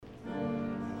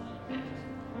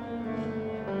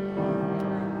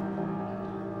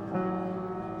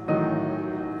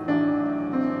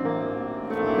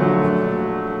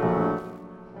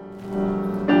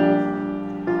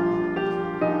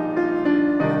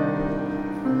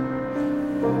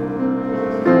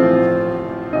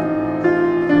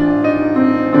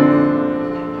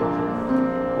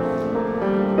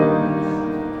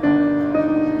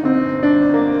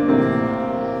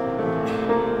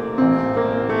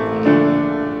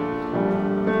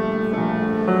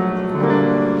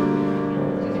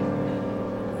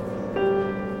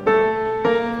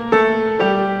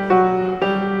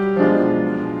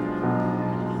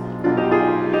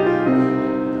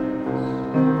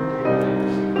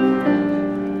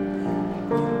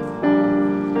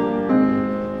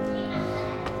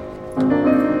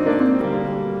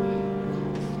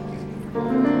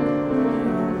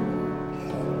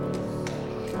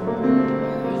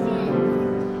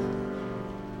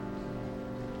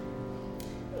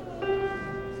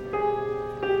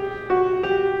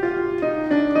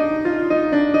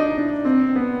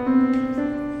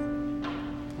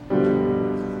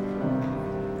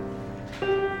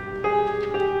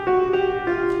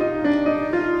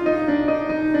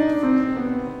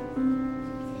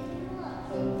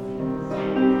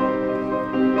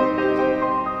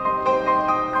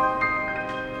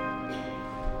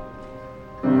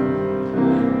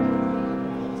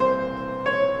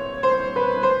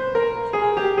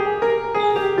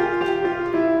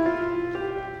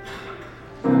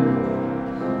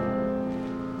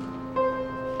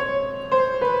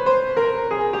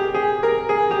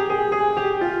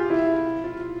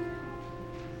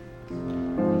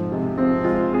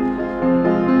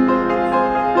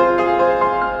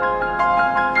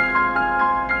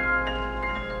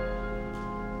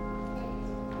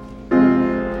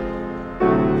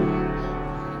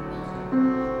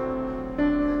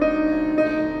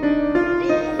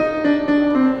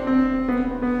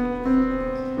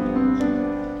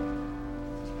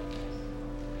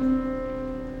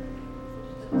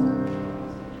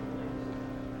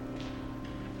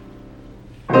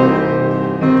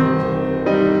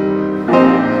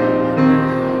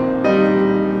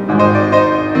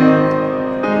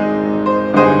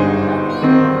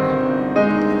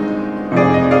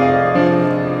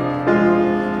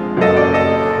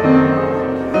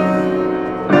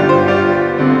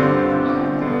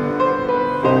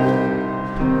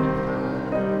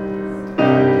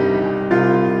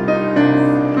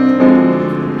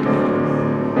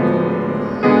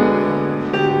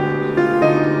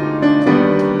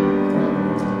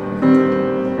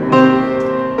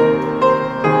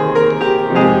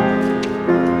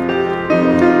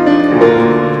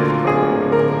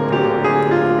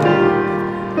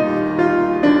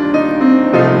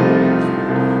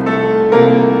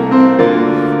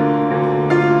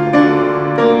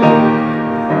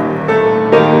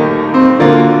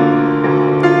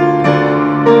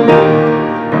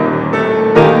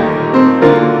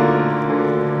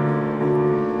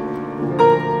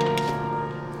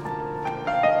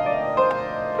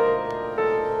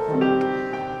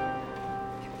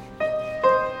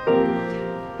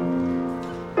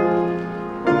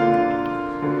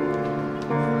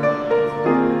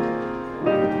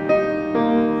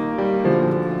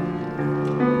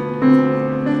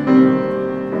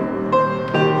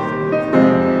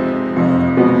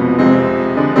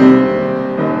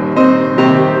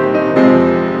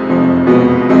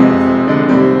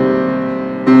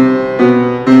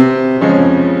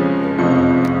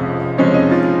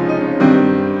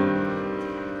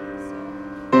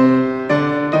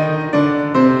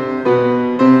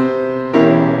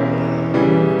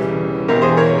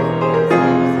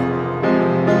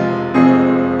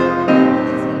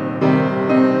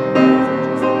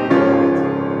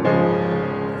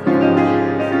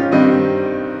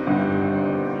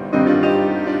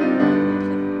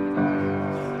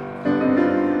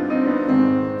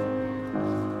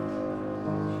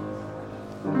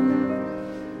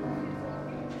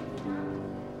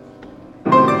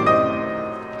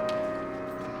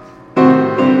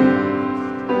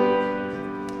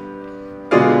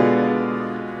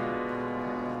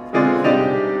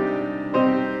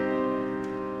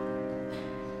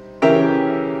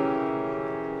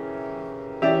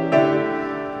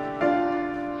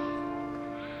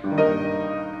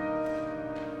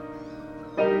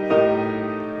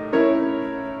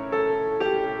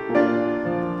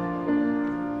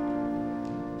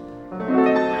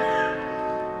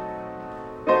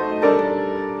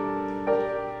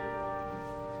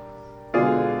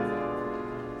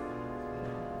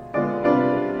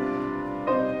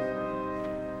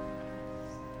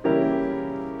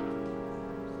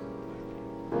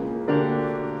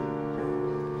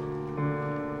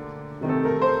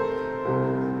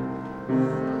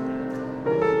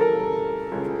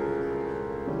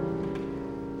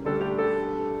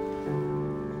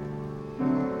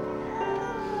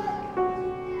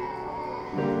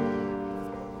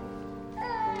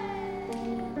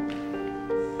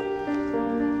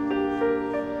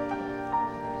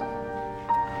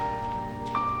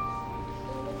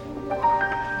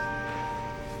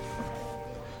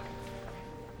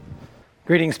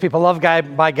Greetings, people loved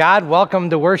by God. Welcome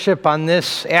to worship on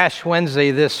this Ash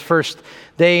Wednesday, this first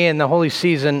day in the holy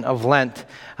season of Lent.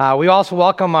 We also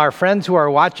welcome our friends who are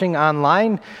watching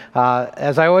online.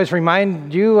 As I always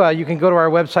remind you, you can go to our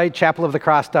website,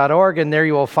 chapelofthecross.org, and there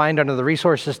you will find under the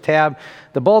Resources tab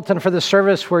the bulletin for the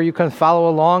service where you can follow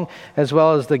along, as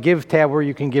well as the Give tab where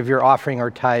you can give your offering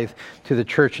or tithe to the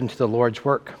church and to the Lord's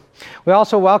work. We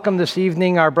also welcome this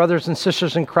evening our brothers and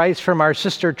sisters in Christ from our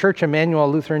sister church,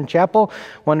 Emmanuel Lutheran Chapel.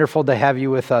 Wonderful to have you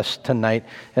with us tonight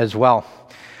as well.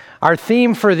 Our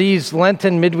theme for these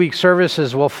Lenten midweek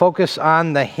services will focus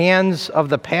on the hands of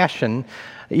the Passion.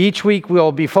 Each week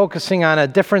we'll be focusing on a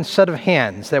different set of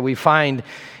hands that we find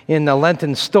in the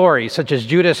Lenten story, such as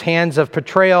Judas' hands of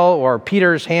betrayal or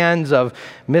Peter's hands of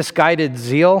misguided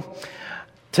zeal.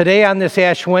 Today on this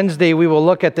Ash Wednesday, we will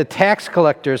look at the tax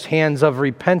collector's hands of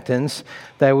repentance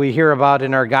that we hear about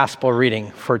in our gospel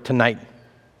reading for tonight.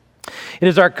 It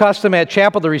is our custom at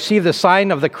chapel to receive the sign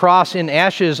of the cross in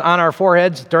ashes on our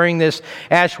foreheads during this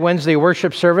Ash Wednesday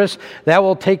worship service. That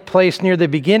will take place near the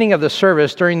beginning of the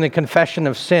service during the confession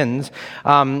of sins.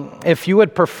 If you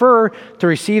would prefer to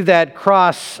receive that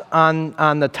cross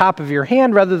on the top of your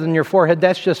hand rather than your forehead,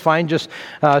 that's just fine. Just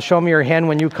show me your hand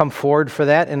when you come forward for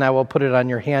that, and I will put it on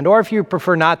your hand. Or if you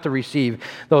prefer not to receive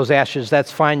those ashes,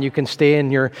 that's fine. You can stay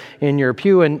in your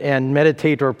pew and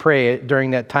meditate or pray during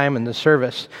that time in the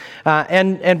service.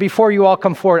 And before you all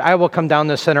come forward, I will come down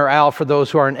the center aisle for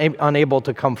those who are unable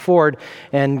to come forward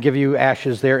and give you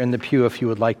ashes there in the pew if you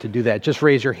would like to do that. Just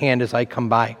raise your hand as I come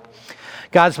by.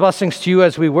 God's blessings to you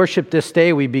as we worship this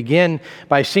day. We begin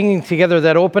by singing together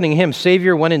that opening hymn,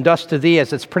 Savior, When in Dust to Thee,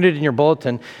 as it's printed in your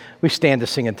bulletin. We stand to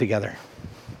sing it together.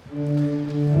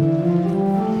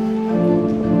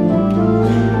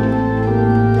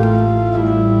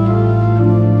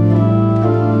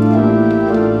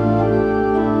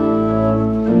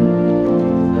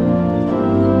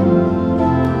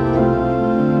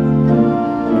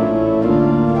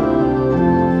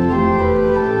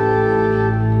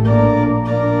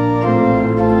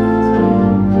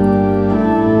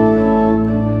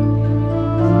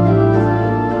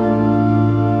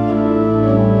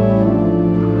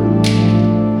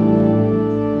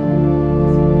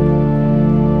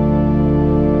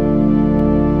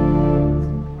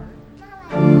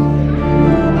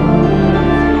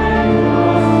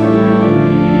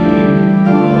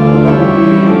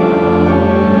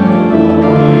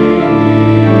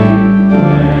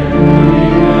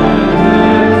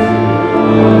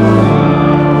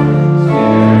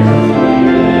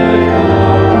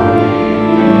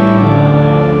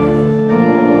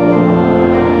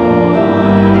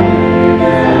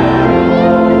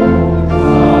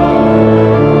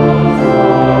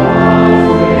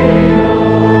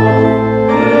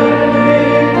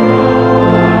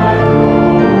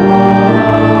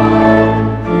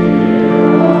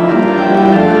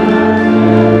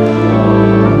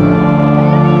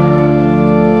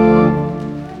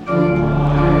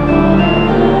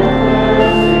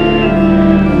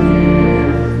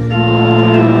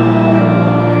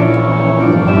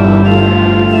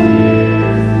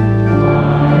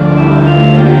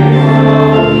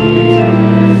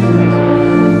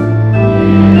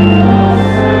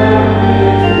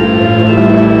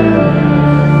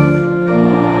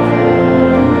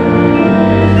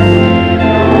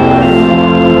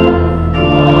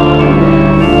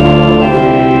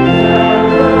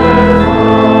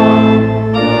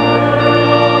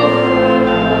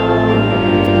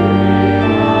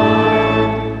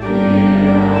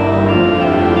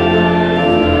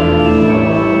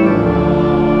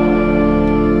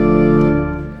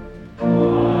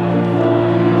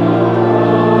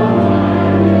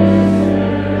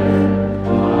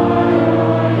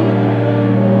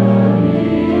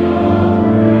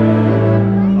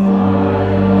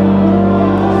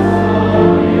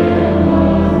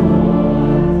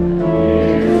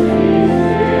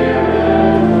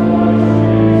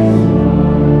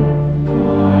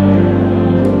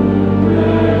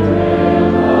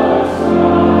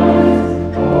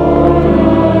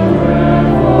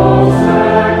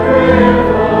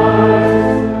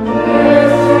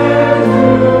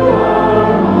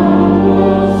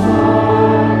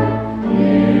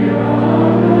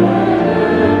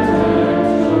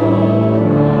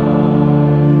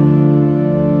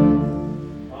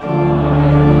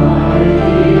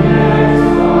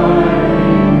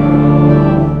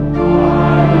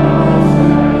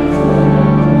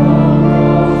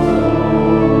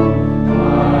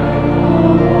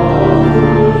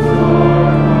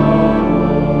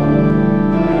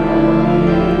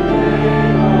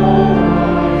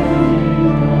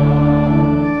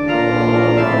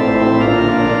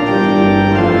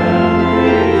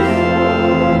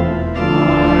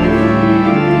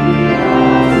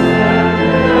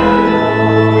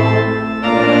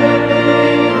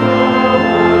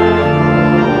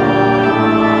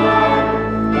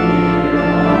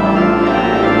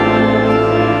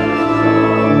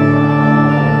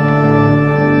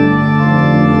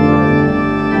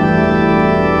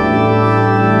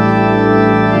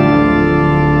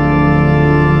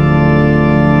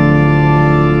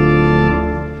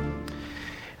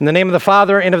 In the name of the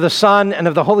Father, and of the Son, and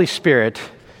of the Holy Spirit.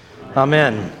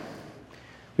 Amen.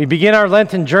 We begin our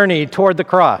Lenten journey toward the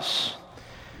cross.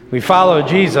 We follow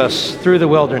Jesus through the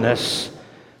wilderness.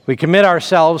 We commit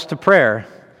ourselves to prayer.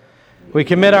 We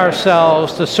commit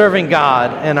ourselves to serving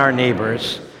God and our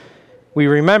neighbors. We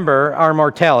remember our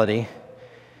mortality.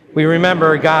 We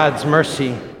remember God's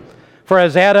mercy. For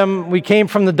as Adam, we came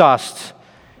from the dust,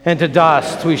 and to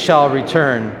dust we shall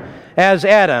return. As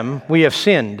Adam, we have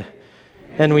sinned,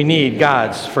 and we need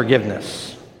God's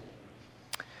forgiveness.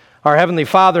 Our Heavenly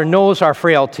Father knows our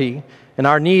frailty and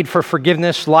our need for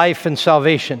forgiveness, life, and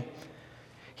salvation.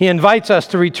 He invites us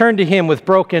to return to Him with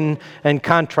broken and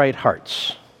contrite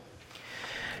hearts.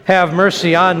 Have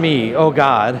mercy on me, O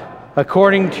God,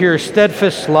 according to your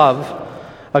steadfast love,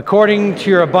 according to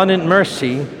your abundant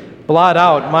mercy, blot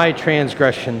out my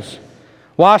transgressions.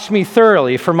 Wash me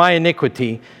thoroughly from my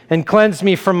iniquity and cleanse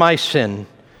me from my sin.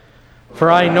 For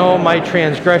I know my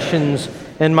transgressions,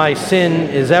 and my sin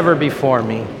is ever before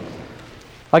me.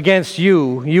 Against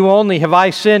you, you only have I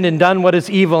sinned and done what is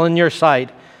evil in your sight,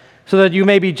 so that you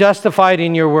may be justified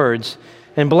in your words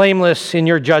and blameless in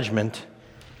your judgment.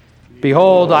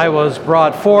 Behold, I was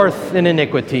brought forth in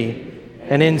iniquity,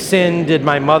 and in sin did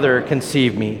my mother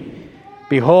conceive me.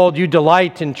 Behold, you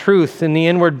delight in truth in the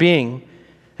inward being,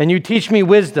 and you teach me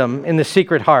wisdom in the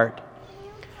secret heart.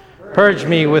 Purge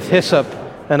me with hyssop,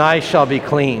 and I shall be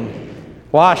clean.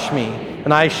 Wash me,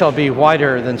 and I shall be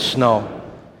whiter than snow.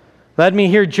 Let me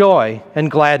hear joy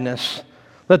and gladness.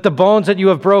 Let the bones that you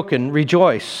have broken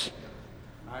rejoice.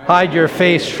 Hide your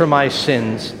face from my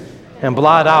sins, and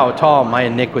blot out all my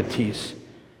iniquities.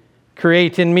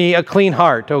 Create in me a clean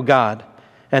heart, O God,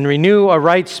 and renew a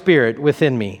right spirit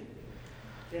within me.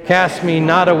 Cast me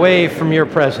not away from your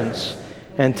presence,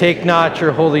 and take not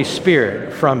your Holy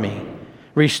Spirit from me.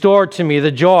 Restore to me the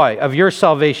joy of your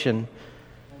salvation,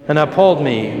 and uphold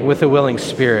me with a willing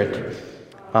spirit.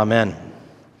 Amen.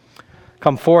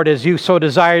 Come forward as you so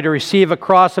desire to receive a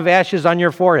cross of ashes on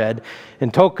your forehead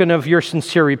in token of your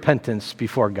sincere repentance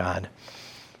before God.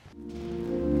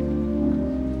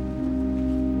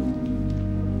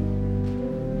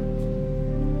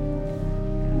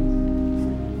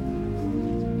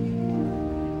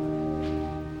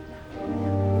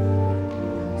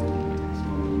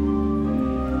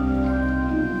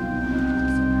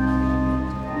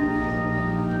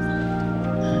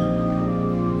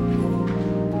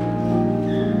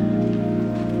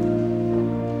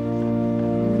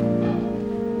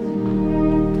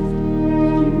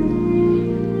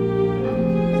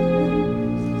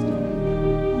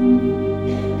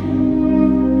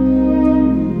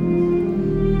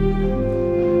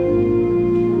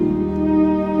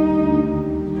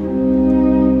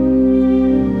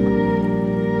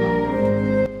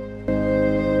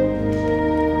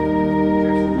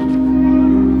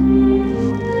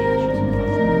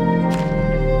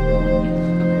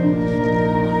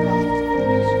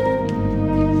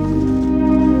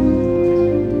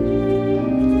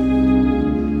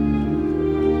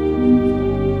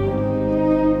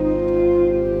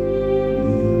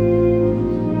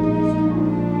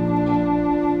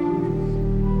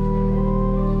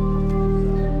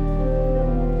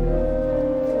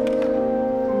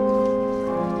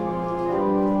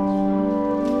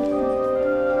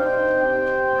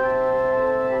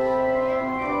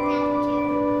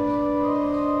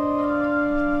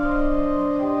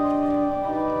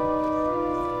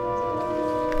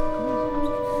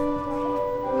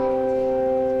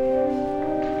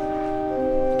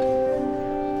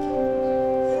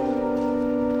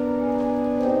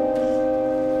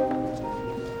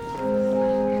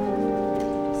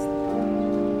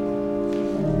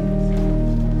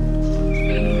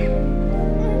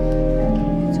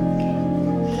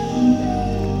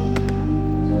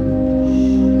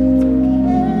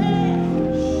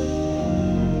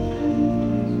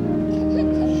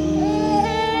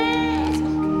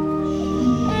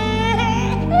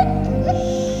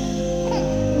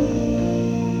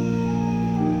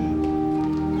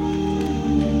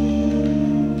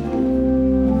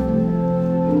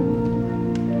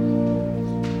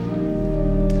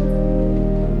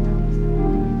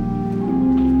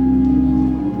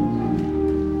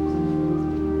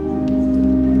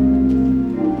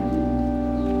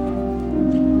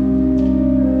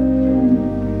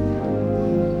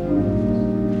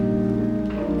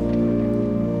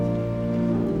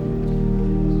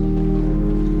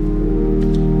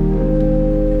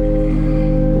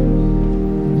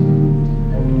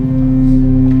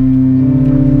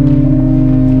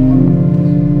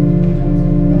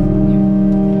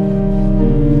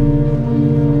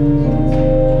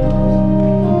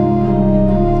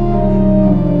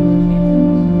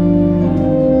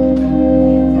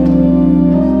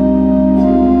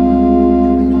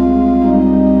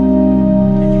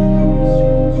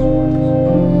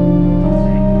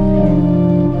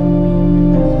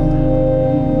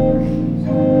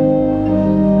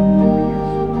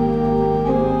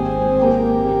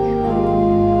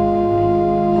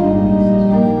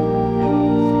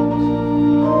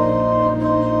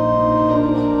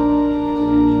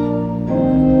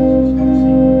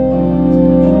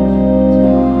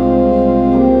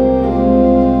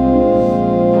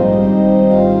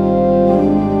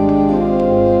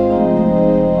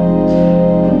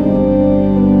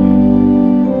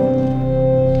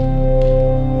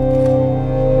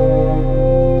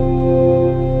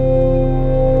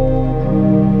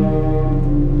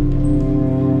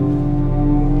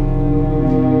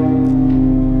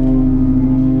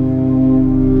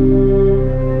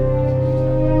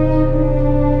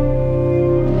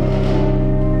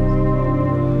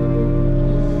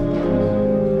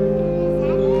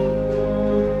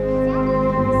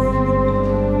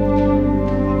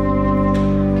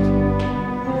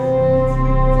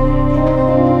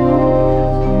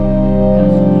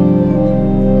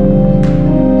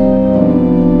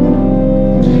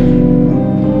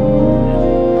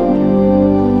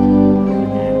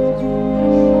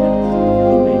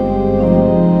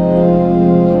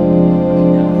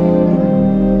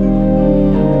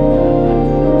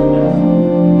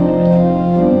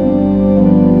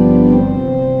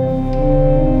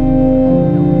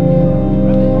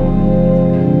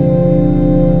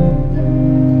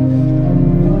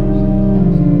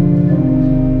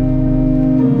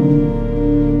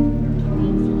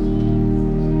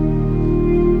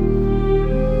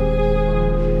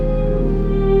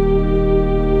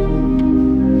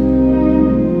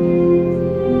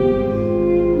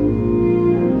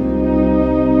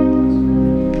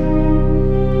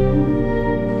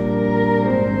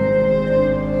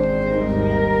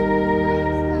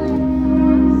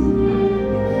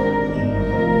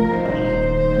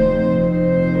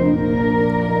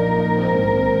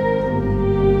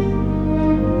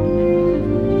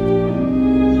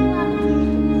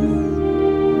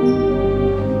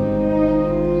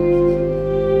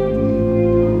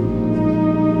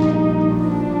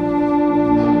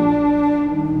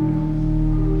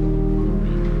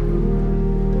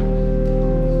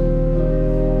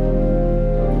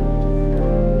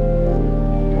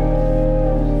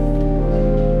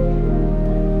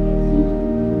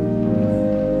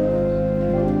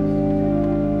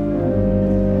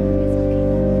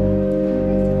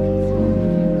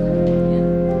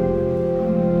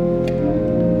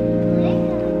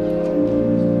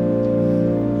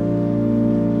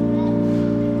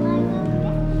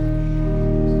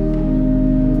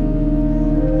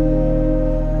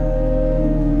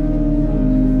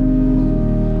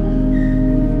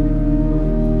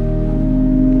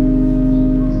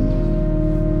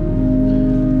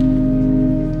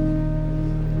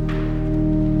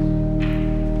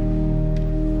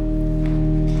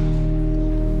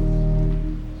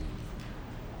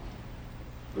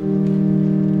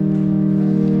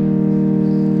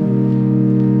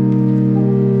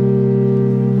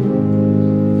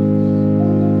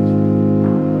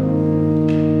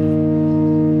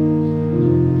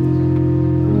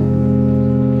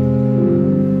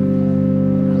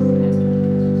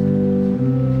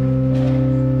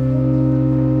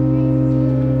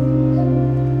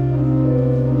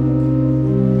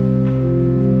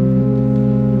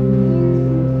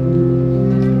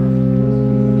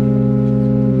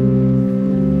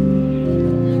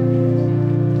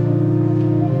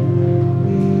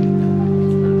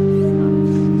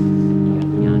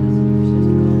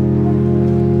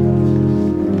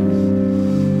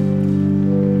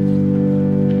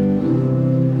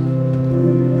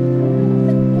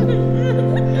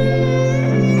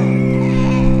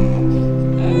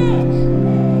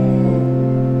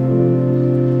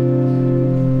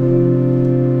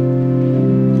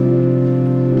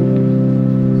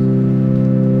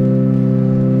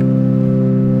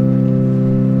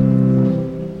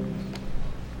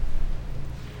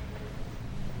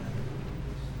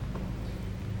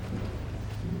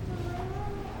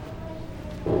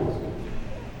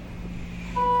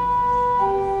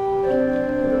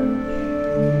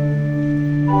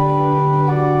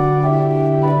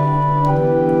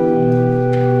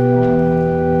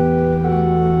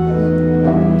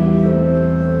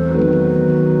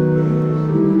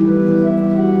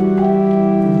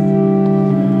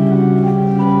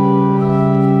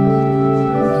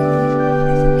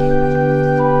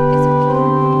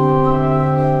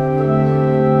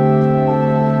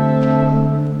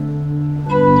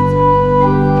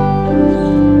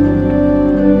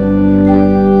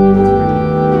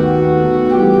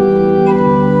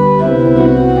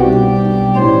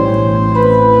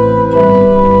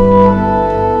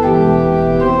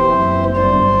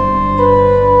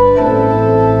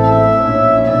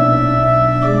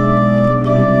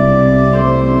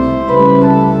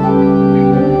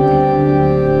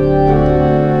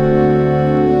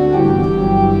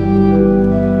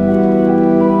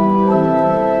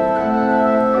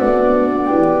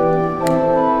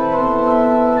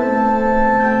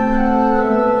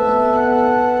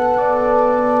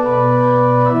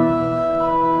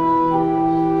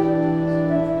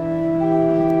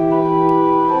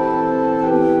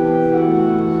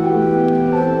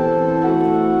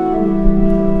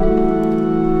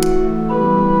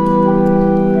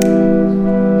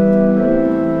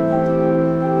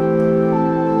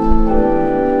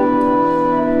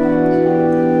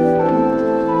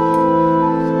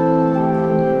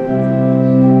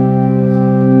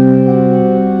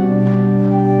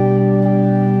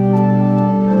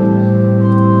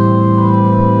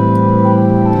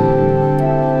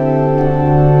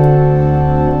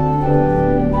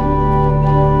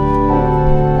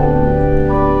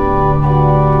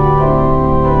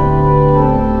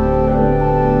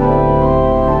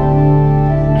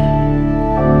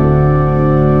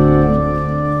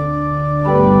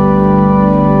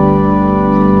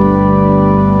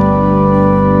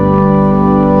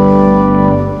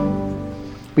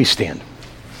 Please stand.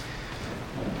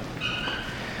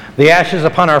 The ashes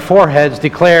upon our foreheads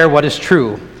declare what is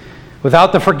true.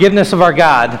 Without the forgiveness of our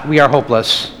God, we are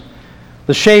hopeless.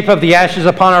 The shape of the ashes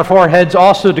upon our foreheads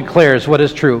also declares what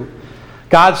is true.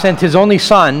 God sent his only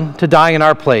Son to die in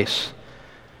our place.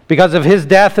 Because of his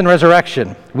death and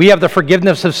resurrection, we have the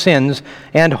forgiveness of sins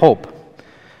and hope.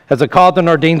 As a called and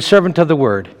ordained servant of the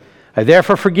Word, I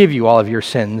therefore forgive you all of your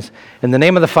sins, in the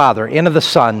name of the Father, and of the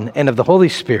Son, and of the Holy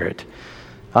Spirit.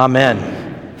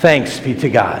 Amen. Thanks be to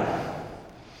God.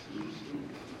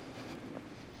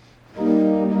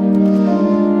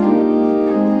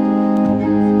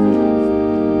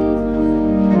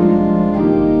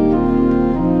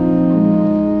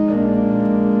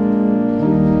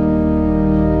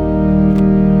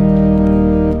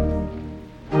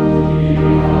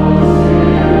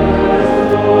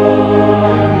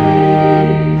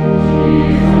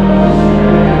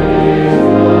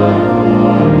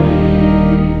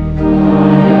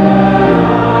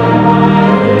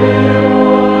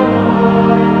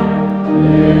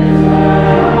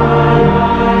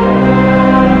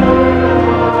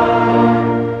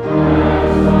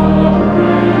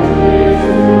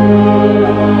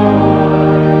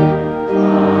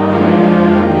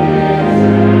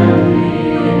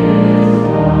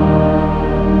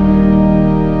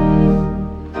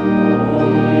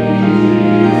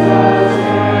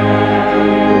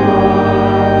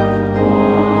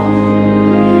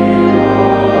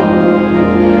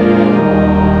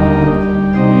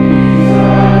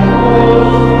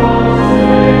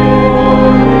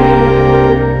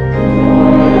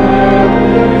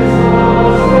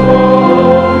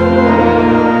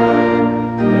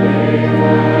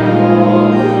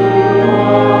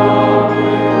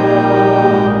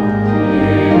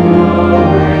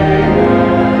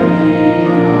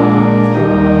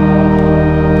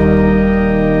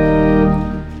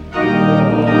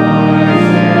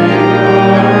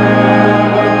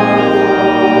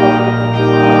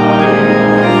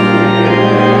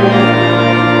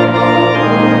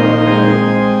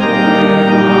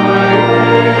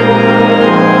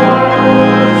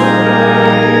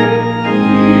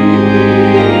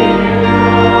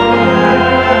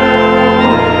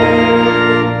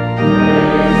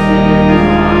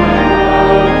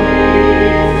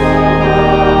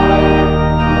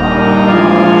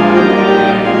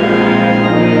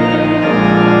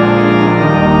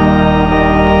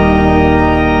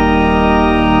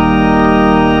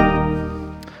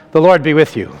 The Lord be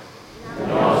with you.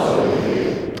 And also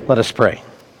with you. Let us pray.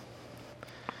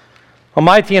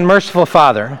 Almighty and merciful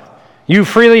Father, you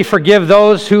freely forgive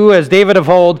those who, as David of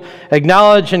old,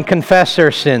 acknowledge and confess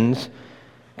their sins.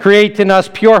 Create in us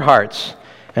pure hearts,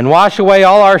 and wash away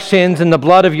all our sins in the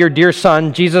blood of your dear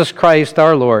Son, Jesus Christ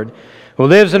our Lord, who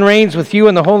lives and reigns with you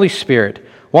in the Holy Spirit,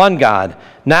 one God,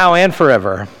 now and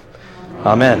forever.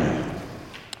 Amen.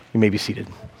 You may be seated.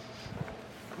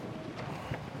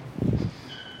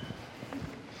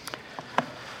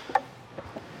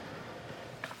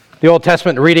 The Old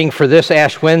Testament reading for this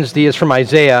Ash Wednesday is from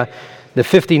Isaiah, the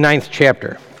 59th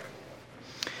chapter.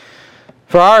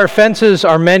 For our offenses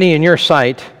are many in your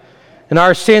sight, and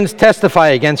our sins testify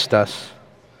against us.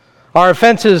 Our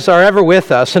offenses are ever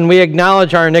with us, and we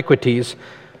acknowledge our iniquities,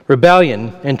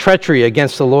 rebellion, and treachery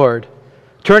against the Lord,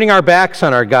 turning our backs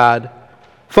on our God,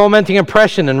 fomenting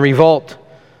oppression and revolt,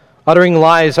 uttering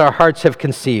lies our hearts have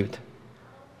conceived.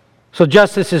 So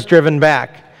justice is driven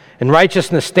back, and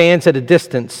righteousness stands at a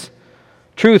distance.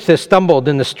 Truth has stumbled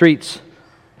in the streets.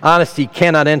 Honesty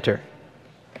cannot enter.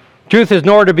 Truth is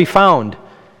nowhere to be found,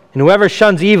 and whoever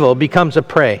shuns evil becomes a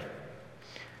prey.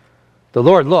 The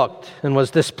Lord looked and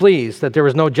was displeased that there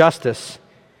was no justice.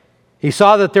 He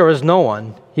saw that there was no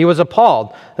one. He was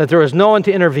appalled that there was no one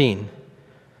to intervene.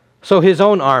 So his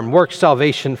own arm worked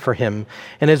salvation for him,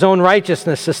 and his own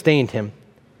righteousness sustained him.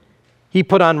 He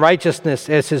put on righteousness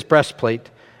as his breastplate,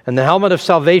 and the helmet of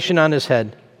salvation on his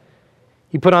head.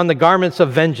 He put on the garments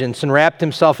of vengeance and wrapped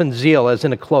himself in zeal as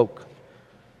in a cloak.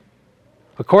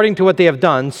 According to what they have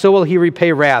done, so will he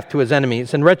repay wrath to his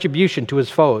enemies and retribution to his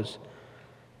foes.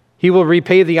 He will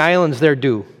repay the islands their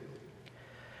due.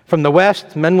 From the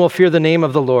west, men will fear the name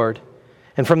of the Lord,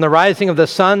 and from the rising of the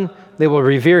sun, they will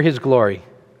revere his glory.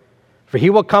 For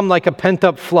he will come like a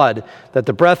pent-up flood that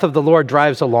the breath of the Lord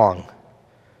drives along.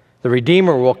 The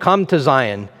Redeemer will come to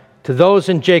Zion, to those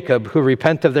in Jacob who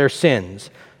repent of their sins,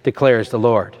 declares the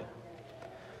Lord.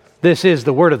 This is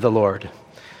the word of the Lord.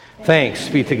 Thanks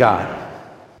be to God.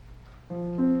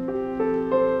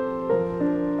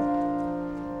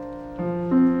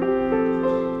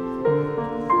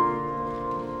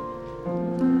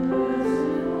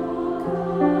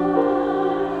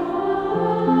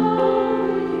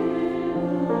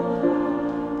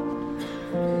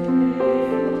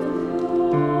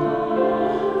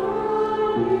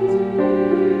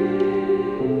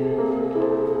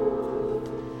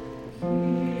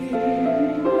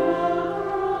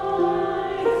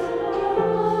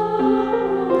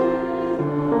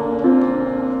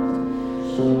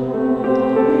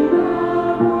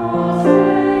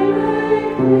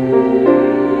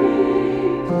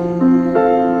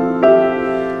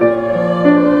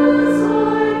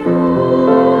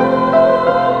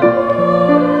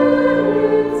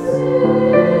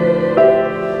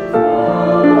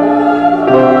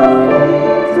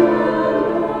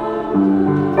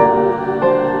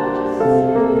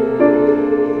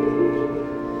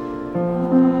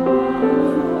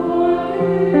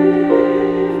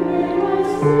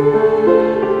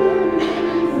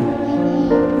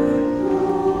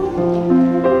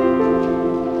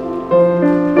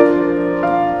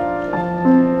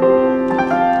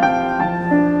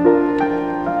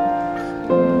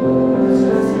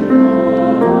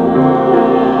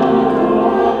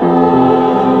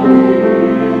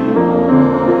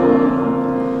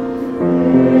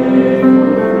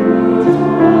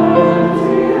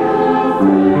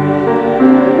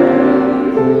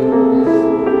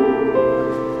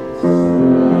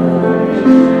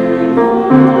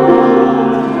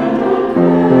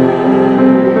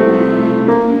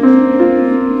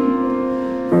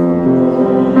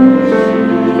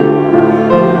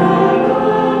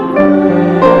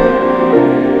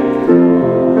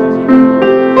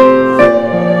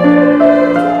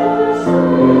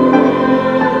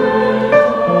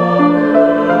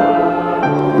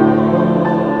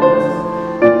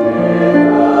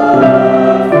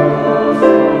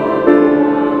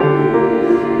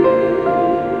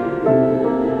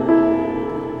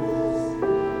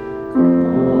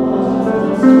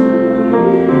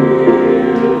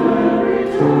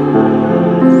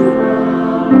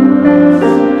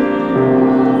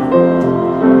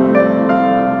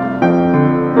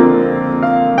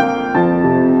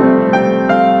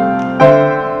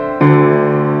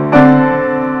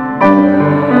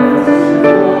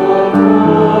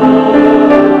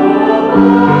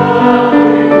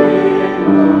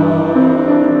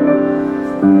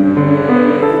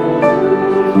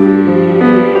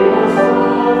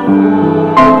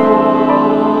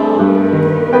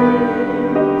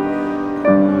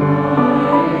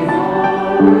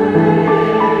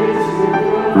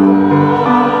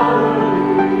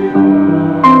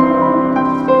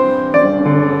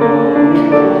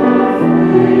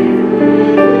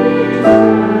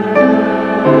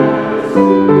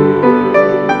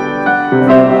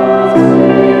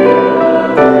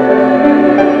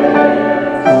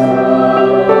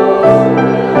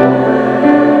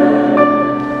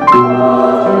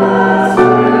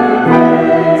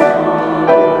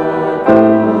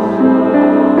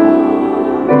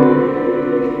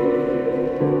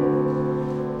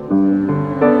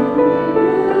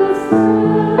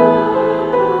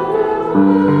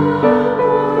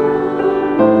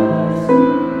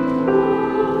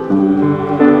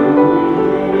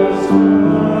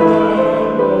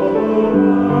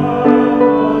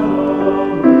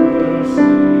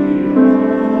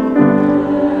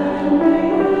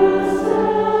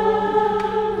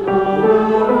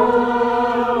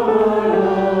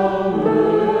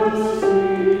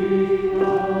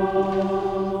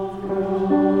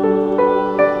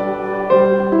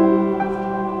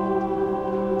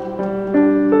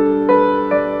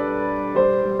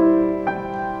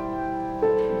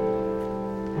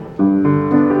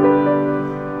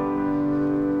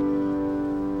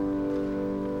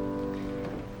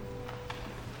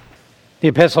 The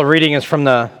epistle reading is from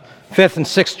the 5th and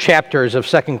 6th chapters of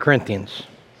 2 Corinthians.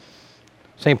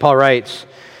 St. Paul writes,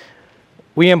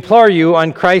 "We implore you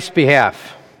on Christ's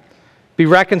behalf, be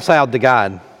reconciled to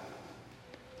God.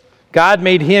 God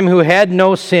made him who had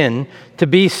no sin to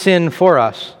be sin for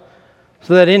us,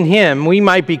 so that in him we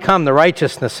might become the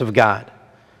righteousness of God.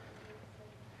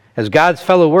 As God's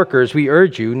fellow workers, we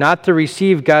urge you not to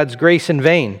receive God's grace in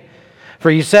vain. For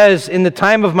he says, 'In the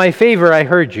time of my favor I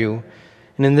heard you,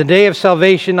 and in the day of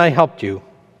salvation I helped you.'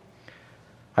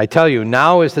 I tell you,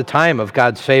 now is the time of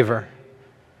God's favor.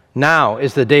 Now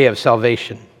is the day of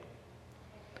salvation."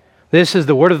 This is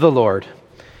the word of the Lord.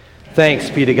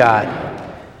 Thanks be to God.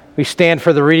 We stand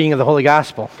for the reading of the Holy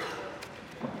Gospel.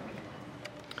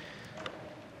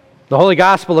 The Holy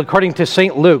Gospel according to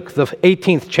St. Luke, the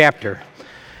 18th chapter.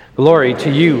 Glory to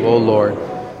you, O Lord.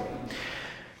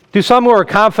 To some who are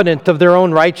confident of their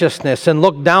own righteousness and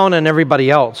look down on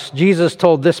everybody else, Jesus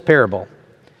told this parable.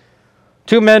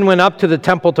 2 men went up to the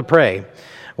temple to pray,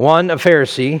 one a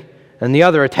Pharisee and the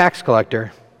other a tax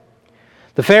collector.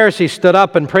 The Pharisee stood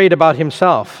up and prayed about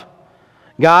himself.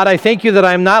 "God, I thank you that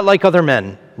I am not like other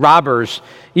men, robbers,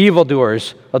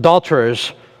 evildoers,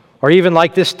 adulterers, or even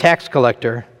like this tax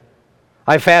collector.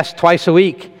 I fast twice a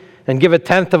week and give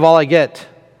 1/10 of all I get."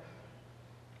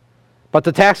 But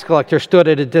the tax collector stood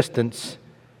at a distance.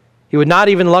 He would not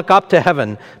even look up to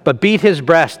heaven, but beat his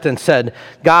breast and said,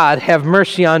 "God, have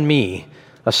mercy on me,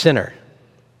 a sinner."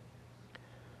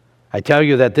 I tell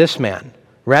you that this man,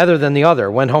 rather than the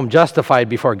other, went home justified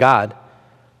before God.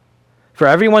 For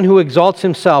everyone who exalts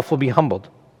himself will be humbled,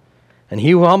 and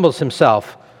he who humbles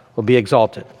himself will be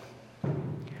exalted.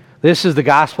 This is the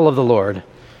gospel of the Lord.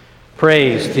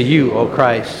 Praise to you, O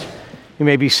Christ. You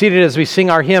may be seated as we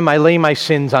sing our hymn, "I Lay My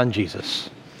Sins on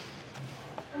Jesus."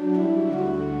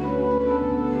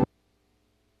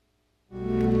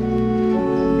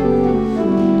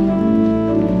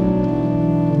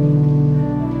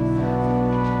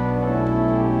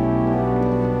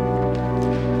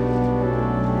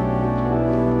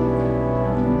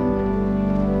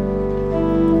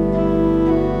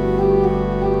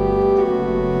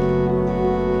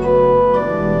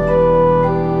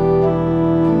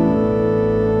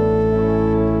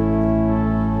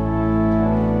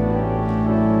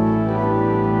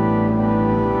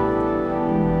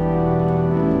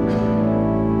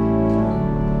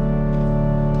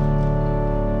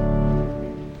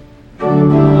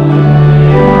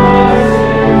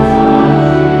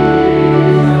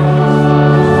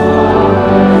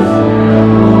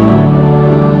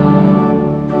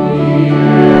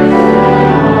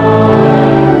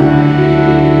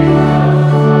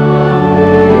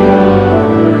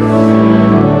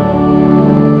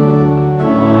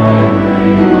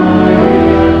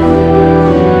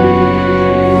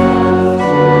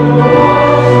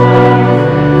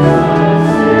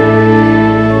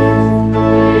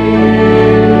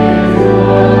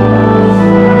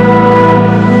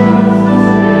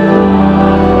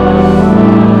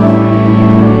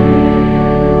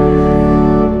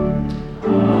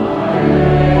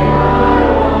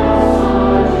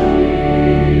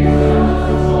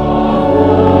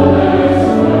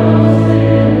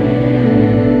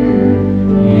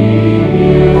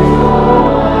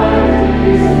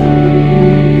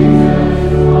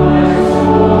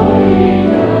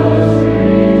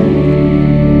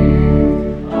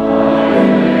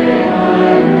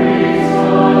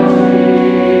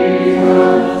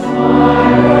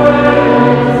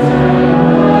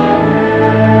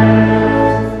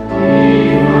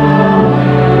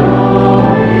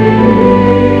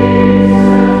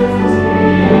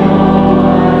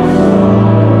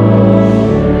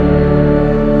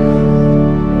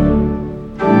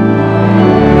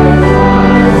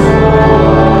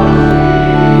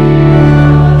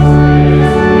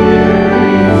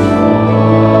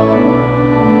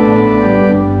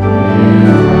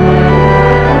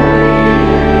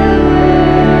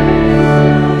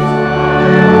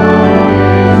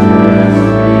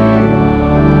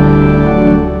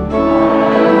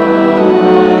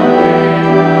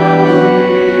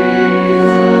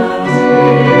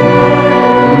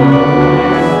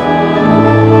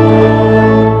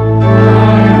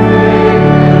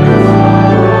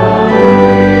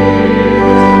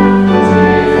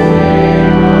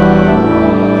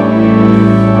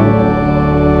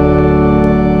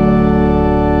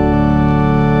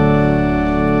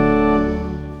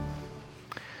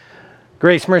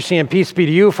 Grace, mercy, and peace be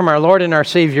to you from our Lord and our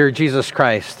Savior, Jesus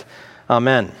Christ.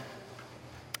 Amen.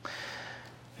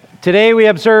 Today we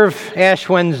observe Ash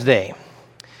Wednesday,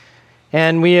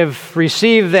 and we have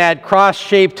received that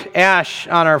cross-shaped ash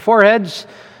on our foreheads,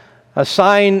 a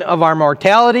sign of our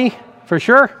mortality for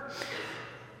sure.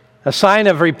 A sign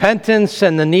of repentance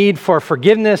and the need for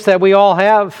forgiveness that we all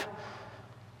have.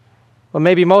 But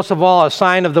maybe most of all, a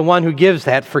sign of the one who gives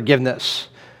that forgiveness,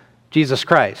 Jesus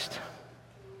Christ.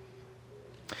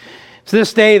 It's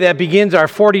this day that begins our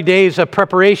 40 days of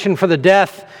preparation for the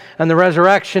death and the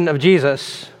resurrection of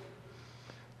Jesus.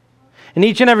 And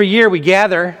each and every year we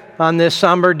gather on this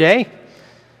somber day.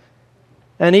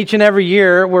 And each and every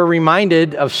year we're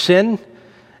reminded of sin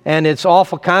and its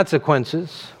awful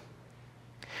consequences.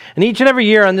 And each and every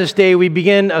year on this day we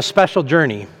begin a special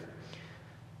journey,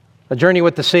 a journey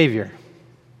with the Savior.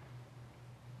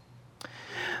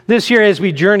 This year as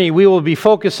we journey, we will be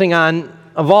focusing on,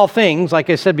 of all things,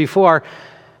 like I said before,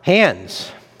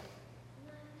 hands.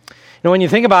 When you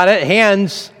think about it,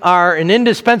 hands are an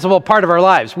indispensable part of our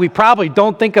lives. We probably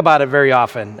don't think about it very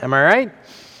often, am I right?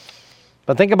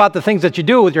 But think about the things that you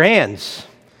do with your hands.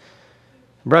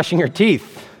 Brushing your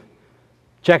teeth,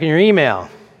 checking your email,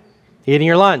 eating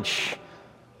your lunch,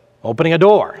 opening a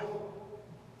door,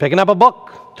 picking up a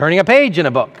book, turning a page in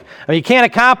a book. I mean, you can't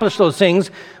accomplish those things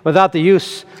without the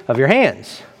use of your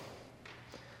hands.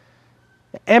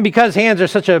 And because hands are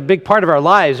such a big part of our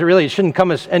lives, it really shouldn't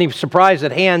come as any surprise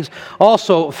that hands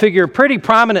also figure pretty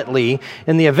prominently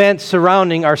in the events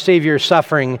surrounding our Savior's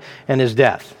suffering and his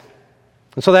death.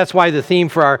 And so that's why the theme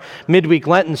for our midweek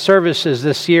Lenten services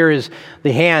this year is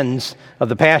the hands of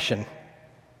the Passion.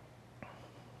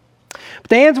 But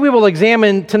the hands we will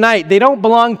examine tonight, they don't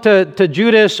belong to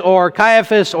Judas or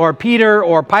Caiaphas or Peter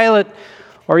or Pilate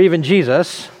or even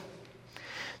Jesus.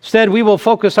 Instead, we will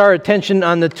focus our attention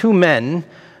on the two men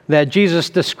that Jesus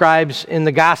describes in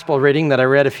the gospel reading that I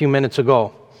read a few minutes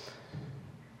ago.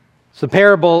 It's the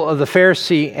parable of the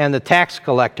Pharisee and the tax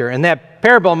collector. And that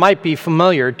parable might be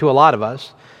familiar to a lot of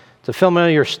us. It's a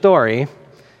familiar story.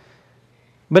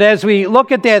 But as we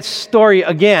look at that story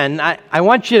again, I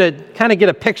want you to kind of get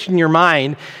a picture in your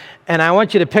mind, and I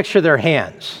want you to picture their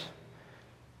hands.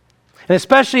 And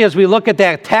especially as we look at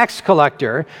that tax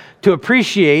collector, to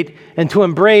appreciate and to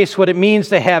embrace what it means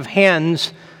to have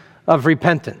hands of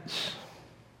repentance.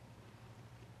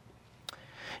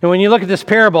 And when you look at this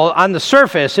parable, on the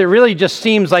surface, it really just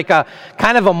seems like a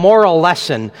kind of a moral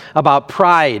lesson about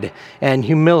pride and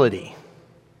humility.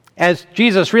 As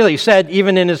Jesus really said,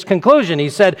 even in his conclusion, he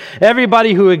said,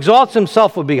 everybody who exalts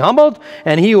himself will be humbled,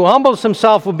 and he who humbles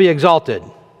himself will be exalted.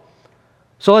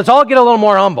 So let's all get a little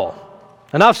more humble.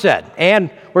 Enough said,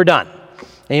 and we're done.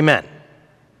 Amen.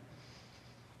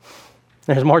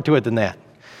 There's more to it than that.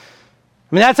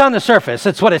 I mean, that's on the surface.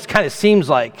 That's what it kind of seems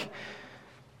like.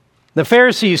 The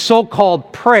Pharisees'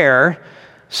 so-called prayer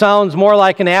sounds more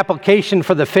like an application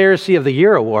for the Pharisee of the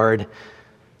Year award.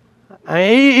 I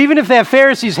mean, even if that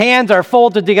Pharisee's hands are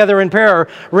folded together in prayer or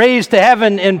raised to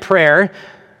heaven in prayer,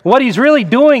 what he's really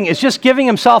doing is just giving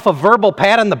himself a verbal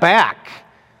pat on the back.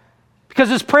 Because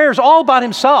his prayer is all about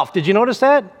himself. Did you notice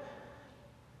that?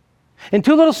 In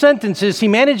two little sentences, he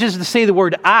manages to say the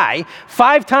word I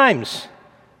 5 times.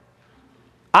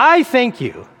 I thank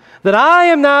you that I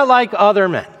am not like other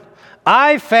men.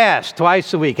 I fast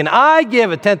twice a week, and I give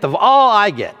 1/10 of all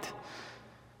I get.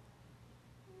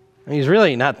 And he's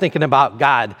really not thinking about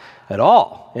God at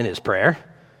all in his prayer,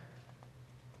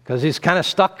 because he's kind of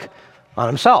stuck on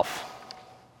himself.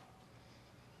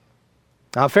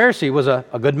 Now, a Pharisee was a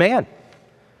good man,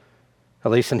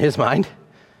 at least in his mind,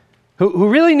 who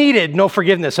really needed no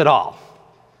forgiveness at all.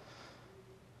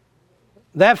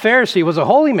 That Pharisee was a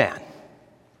holy man,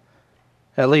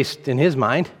 at least in his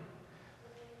mind,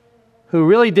 who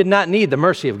really did not need the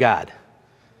mercy of God.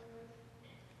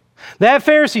 That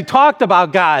Pharisee talked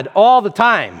about God all the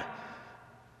time,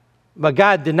 but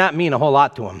God did not mean a whole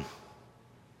lot to him.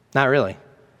 Not really,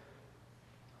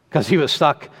 because he was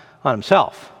stuck on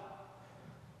himself.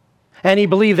 And he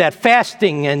believed that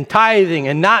fasting and tithing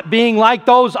and not being like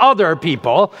those other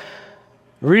people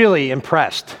really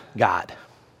impressed God.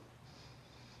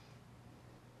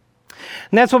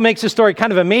 And that's what makes this story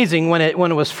kind of amazing when it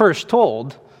was first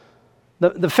told.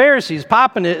 The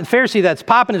Pharisee that's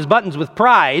popping his buttons with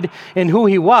pride in who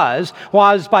he was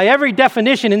by every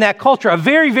definition in that culture a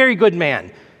very, very good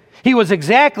man. He was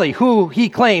exactly who he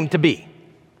claimed to be.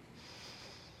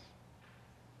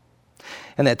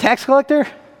 And that tax collector,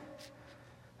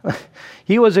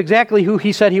 he was exactly who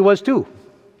he said he was too.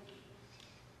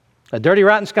 A dirty,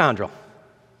 rotten scoundrel.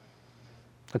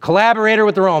 A collaborator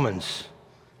with the Romans.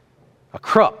 A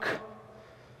crook.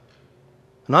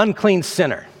 An unclean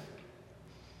sinner.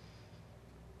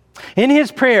 In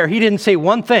his prayer, he didn't say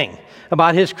one thing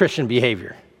about his Christian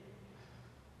behavior.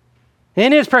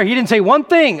 In his prayer, he didn't say one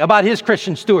thing about his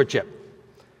Christian stewardship.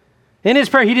 In his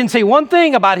prayer, he didn't say one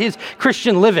thing about his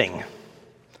Christian living.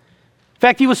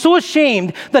 fact, he was so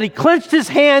ashamed that he clenched his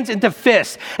hands into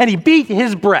fists and he beat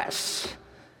his breasts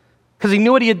because he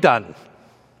knew what he had done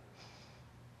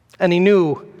and he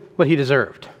knew what he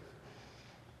deserved.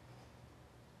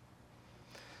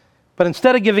 But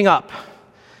instead of giving up,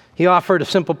 he offered a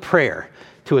simple prayer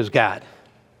to his God.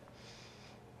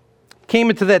 Came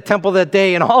into that temple that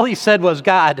day and all he said was,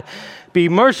 God, be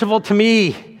merciful to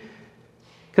me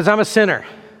because I'm a sinner.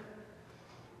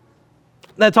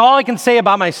 That's all I can say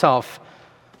about myself.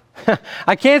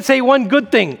 I can't say one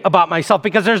good thing about myself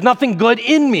because there's nothing good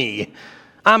in me.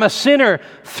 I'm a sinner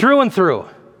through and through.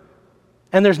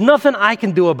 And there's nothing I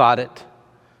can do about it.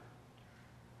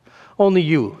 Only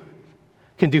you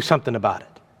can do something about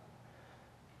it.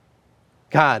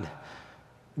 God,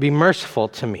 be merciful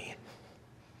to me,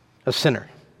 a sinner.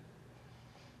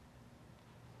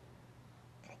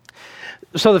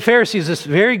 So the Pharisee is this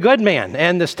very good man,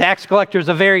 and this tax collector is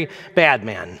a very bad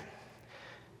man.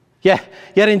 Yet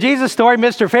in Jesus' story,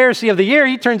 Mr. Pharisee of the year,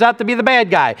 he turns out to be the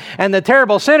bad guy, and the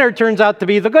terrible sinner turns out to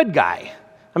be the good guy.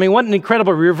 I mean, what an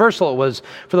incredible reversal it was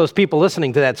for those people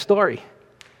listening to that story.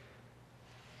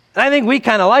 And I think we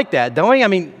kind of like that, don't we? I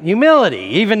mean,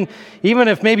 humility, even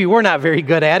if maybe we're not very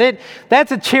good at it,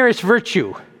 that's a cherished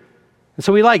virtue. And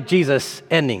so we like Jesus'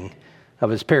 ending of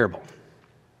his parable.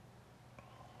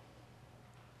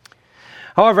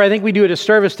 However, I think we do a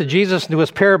disservice to Jesus and to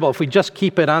his parable if we just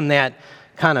keep it on that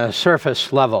kind of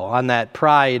surface level, on that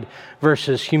pride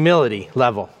versus humility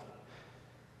level.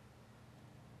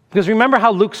 Because remember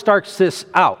how Luke starts this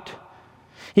out.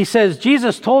 He says,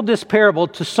 Jesus told this parable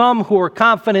to some who were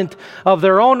confident of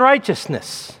their own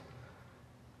righteousness,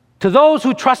 to those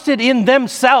who trusted in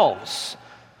themselves.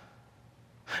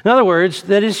 In other words,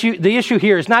 the issue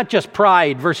here is not just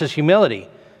pride versus humility,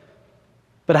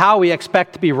 but how we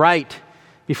expect to be right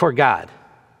before God.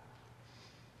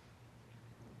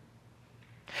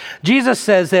 Jesus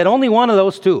says that only one of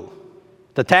those two,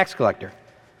 the tax collector,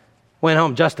 went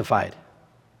home justified.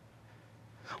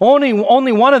 Only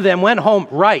one of them went home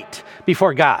right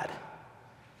before God.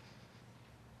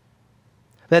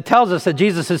 That tells us that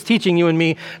Jesus is teaching you and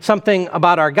me something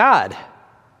about our God.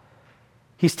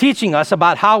 He's teaching us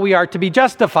about how we are to be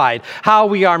justified, how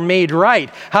we are made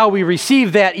right, how we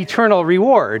receive that eternal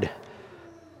reward.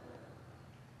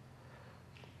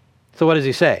 So what does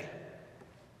he say?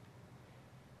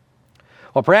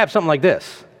 Well, perhaps something like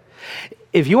this.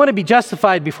 If you want to be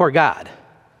justified before God,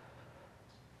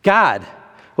 God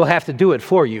will have to do it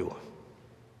for you.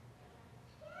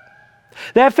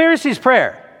 That Pharisee's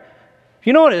prayer, if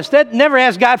you notice, that never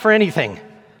asked God for anything.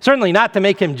 Certainly not to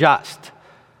make him just.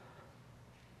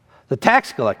 The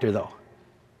tax collector, though,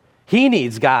 he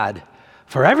needs God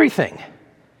for everything.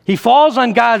 He falls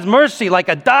on God's mercy like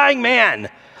a dying man,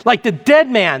 like the dead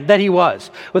man that he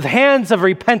was, with hands of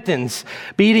repentance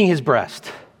beating his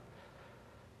breast.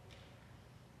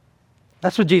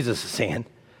 That's what Jesus is saying.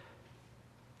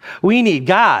 We need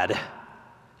God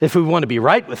if we want to be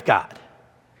right with God.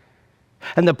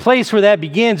 And the place where that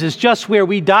begins is just where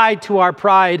we die to our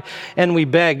pride and we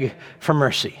beg for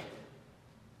mercy.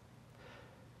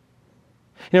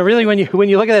 You know, really, when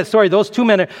you look at that story, those two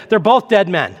men, they're both dead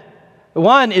men.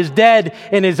 One is dead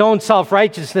in his own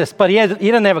self-righteousness, but he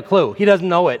doesn't have a clue. He doesn't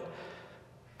know it.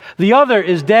 The other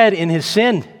is dead in his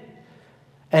sin,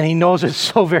 and he knows it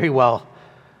so very well.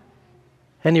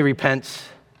 And he repents,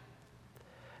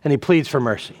 and he pleads for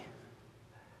mercy.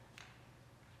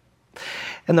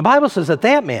 And the Bible says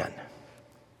that man,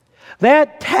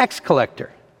 that tax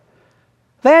collector,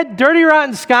 that dirty,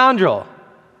 rotten scoundrel,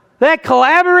 that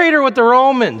collaborator with the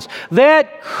Romans,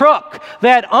 that crook,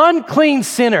 that unclean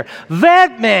sinner,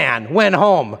 that man went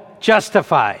home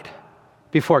justified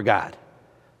before God.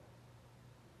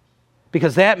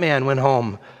 Because that man went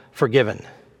home forgiven.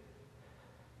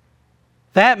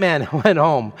 That man went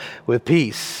home with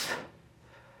peace.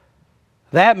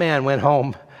 That man went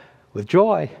home with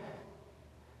joy.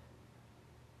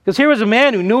 Because here was a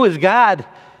man who knew his God.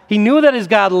 He knew that his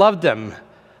God loved him,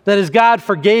 that his God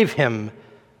forgave him,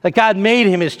 that God made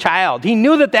him his child. He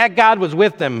knew that God was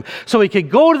with him, so he could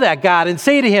go to that God and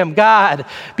say to him, God,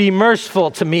 be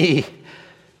merciful to me,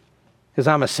 because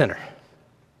I'm a sinner.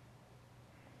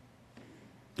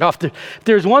 Now, if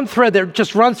there's one thread that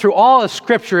just runs through all of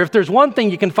Scripture, if there's one thing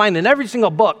you can find in every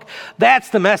single book, that's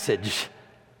the message.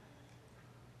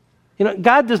 You know,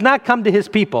 God does not come to his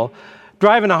people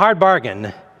driving a hard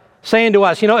bargain, saying to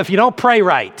us, if you don't pray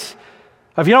right,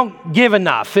 if you don't give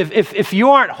enough, if you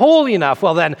aren't holy enough,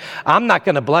 well then, I'm not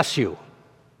going to bless you.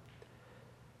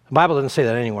 The Bible doesn't say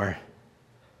that anywhere.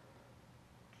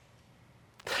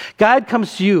 God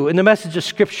comes to you in the message of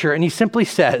Scripture, and he simply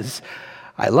says,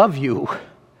 I love you.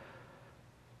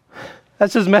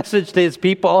 That's his message to his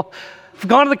people. I've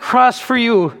gone to the cross for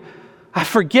you. I've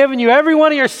forgiven you every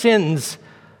one of your sins.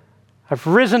 I've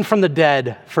risen from the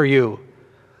dead for you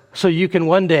so you can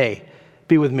one day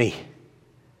be with me.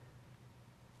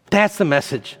 That's the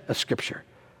message of Scripture.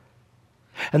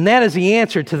 And that is the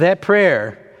answer to that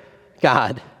prayer.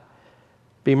 God,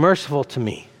 be merciful to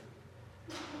me,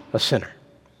 a sinner.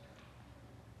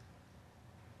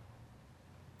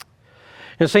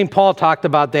 And St. Paul talked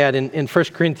about that in 1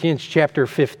 Corinthians chapter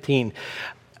 15.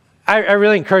 I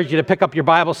really encourage you to pick up your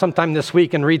Bible sometime this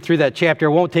week and read through that chapter.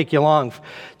 It won't take you long.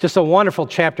 Just a wonderful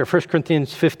chapter, 1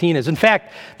 Corinthians 15 is. In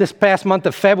fact, this past month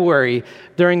of February,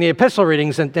 during the epistle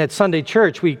readings at Sunday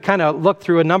Church, we kind of looked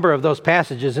through a number of those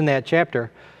passages in that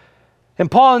chapter.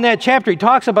 And Paul, in that chapter, he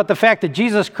talks about the fact that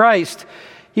Jesus Christ,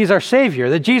 he's our Savior,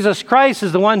 that Jesus Christ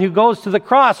is the one who goes to the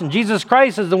cross, and Jesus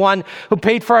Christ is the one who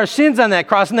paid for our sins on that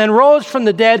cross and then rose from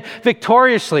the dead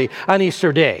victoriously on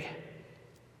Easter Day.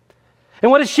 And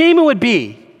what a shame it would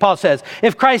be, Paul says,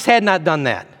 if Christ had not done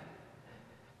that.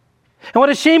 And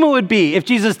what a shame it would be if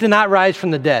Jesus did not rise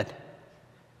from the dead.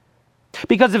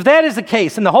 Because if that is the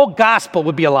case, then the whole gospel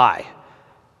would be a lie.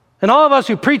 And all of us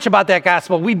who preach about that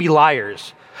gospel, we'd be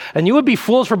liars. And you would be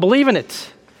fools for believing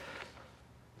it.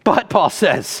 But, Paul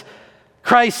says,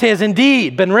 Christ has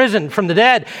indeed been risen from the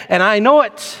dead, and I know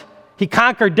it. He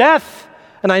conquered death,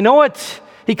 and I know it.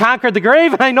 He conquered the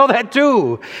grave, and I know that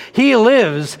too. He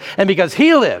lives, and because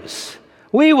he lives,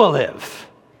 we will live.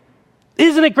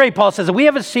 Isn't it great, Paul says, that we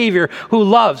have a Savior who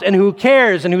loves and who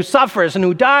cares and who suffers and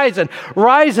who dies and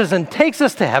rises and takes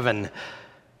us to heaven.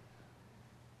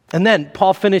 And then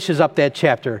Paul finishes up that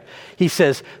chapter. He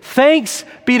says, thanks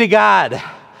be to God.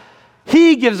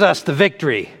 He gives us the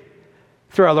victory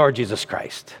through our Lord Jesus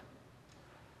Christ.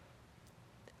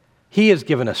 He has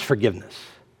given us forgiveness.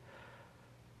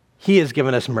 He has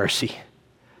given us mercy.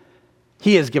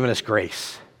 He has given us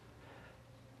grace.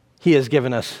 He has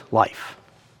given us life.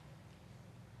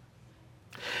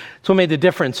 It's what made the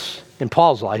difference in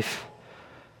Paul's life.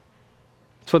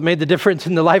 It's what made the difference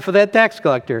in the life of that tax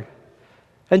collector.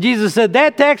 And Jesus said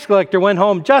that tax collector went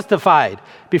home justified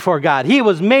before God. He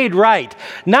was made right,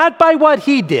 not by what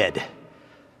he did.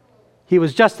 He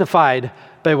was justified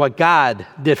by what God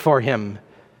did for him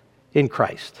in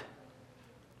Christ.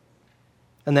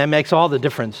 And that makes all the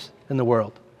difference in the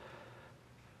world.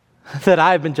 That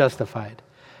I've been justified.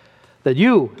 That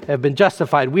you have been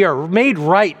justified. We are made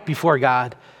right before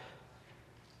God.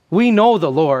 We know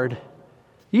the Lord.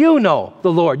 You know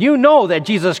the Lord. You know that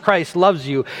Jesus Christ loves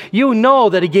you. You know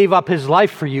that he gave up his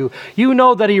life for you. You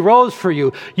know that he rose for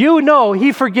you. You know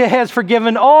he has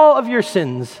forgiven all of your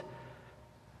sins.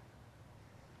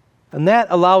 And that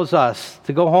allows us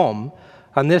to go home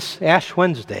on this Ash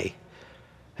Wednesday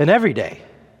and every day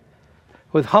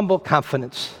with humble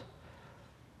confidence.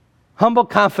 Humble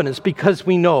confidence because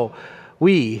we know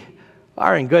we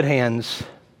are in good hands.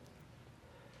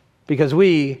 Because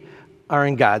we are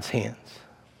in God's hands.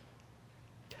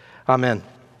 Amen.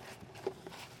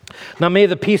 Now may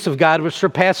the peace of God, which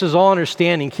surpasses all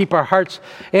understanding, keep our hearts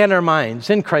and our minds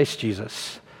in Christ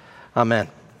Jesus. Amen.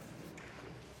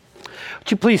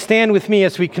 Would you please stand with me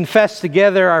as we confess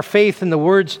together our faith in the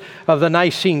words of the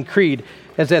Nicene Creed,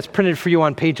 as that's printed for you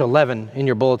on page 11 in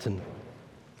your bulletin.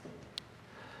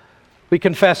 We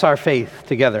confess our faith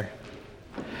together.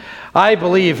 I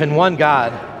believe in one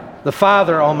God, the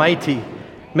Father Almighty,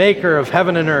 maker of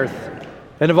heaven and earth,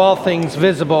 and of all things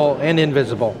visible and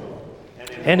invisible,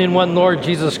 and in one Lord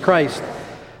Jesus Christ,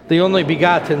 the only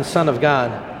begotten Son of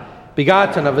God,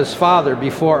 begotten of his Father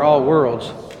before all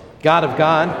worlds, God of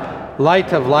God,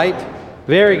 light of light,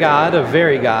 very God of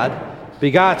very God,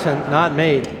 begotten, not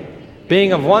made,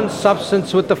 being of one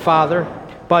substance with the Father,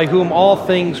 by whom all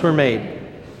things were made,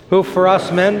 who for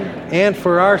us men and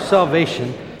for our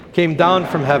salvation came down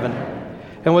from heaven,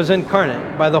 and was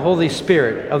incarnate by the Holy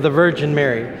Spirit of the Virgin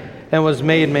Mary, and was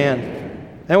made man,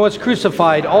 and was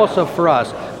crucified also for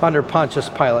us under Pontius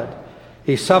Pilate.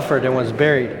 He suffered and was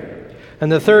buried. And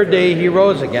the third day he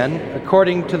rose again,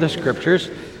 according to the Scriptures,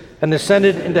 and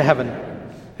ascended into heaven,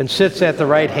 and sits at the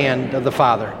right hand of the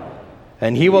Father.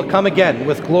 And he will come again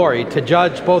with glory to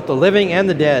judge both the living and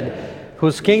the dead,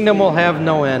 whose kingdom will have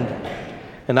no end.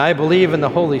 And I believe in the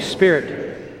Holy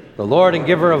Spirit, the Lord and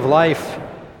giver of life,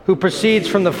 who proceeds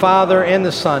from the Father and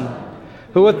the Son,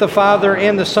 who with the Father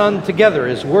and the Son together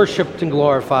is worshipped and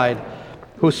glorified,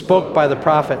 who spoke by the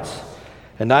prophets.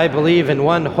 And I believe in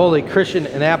one holy Christian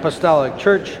and apostolic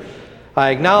church. I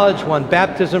acknowledge one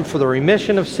baptism for the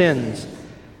remission of sins,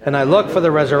 and I look for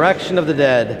the resurrection of the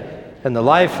dead and the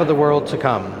life of the world to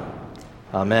come.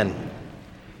 Amen.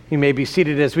 You may be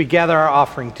seated as we gather our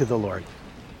offering to the Lord.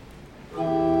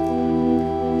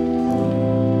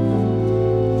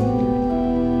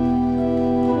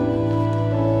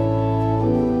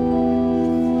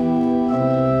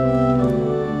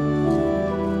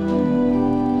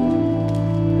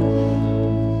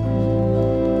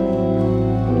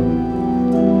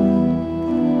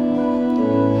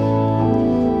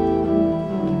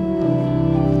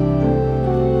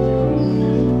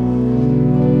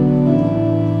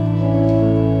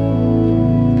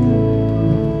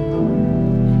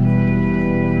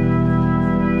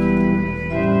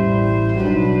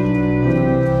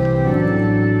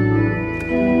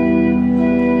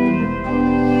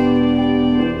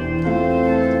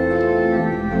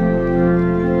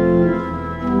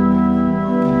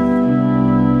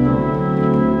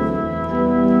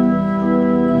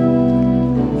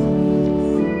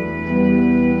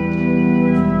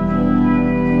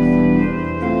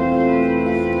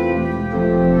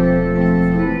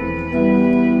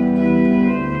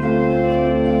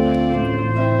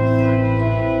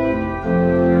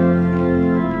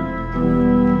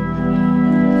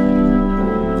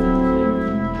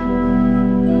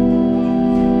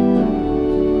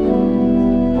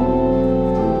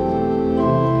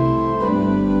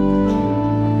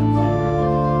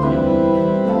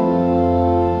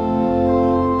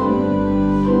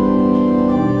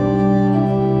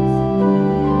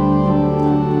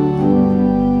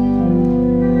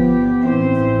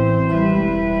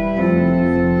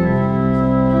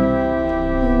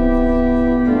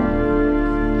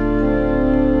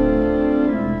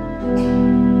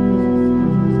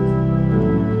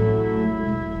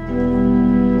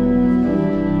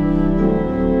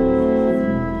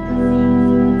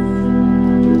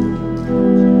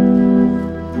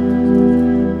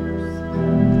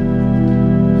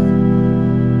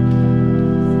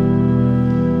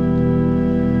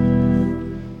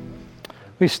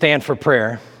 We stand for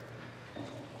prayer.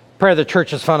 Prayer of the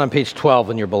church is found on page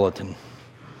 12 in your bulletin.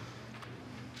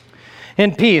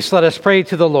 In peace, let us pray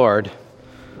to the Lord.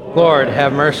 Lord,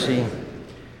 have mercy.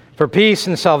 For peace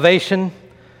and salvation,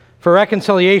 for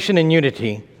reconciliation and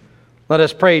unity, let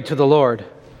us pray to the Lord.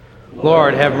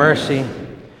 Lord, have mercy.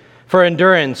 For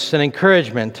endurance and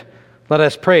encouragement, let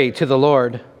us pray to the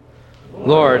Lord.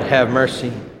 Lord, have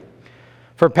mercy.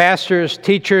 For pastors,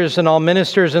 teachers, and all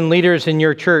ministers and leaders in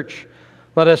your church,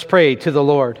 let us pray to the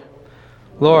Lord.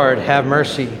 Lord, have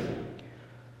mercy.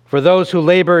 For those who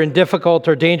labor in difficult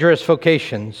or dangerous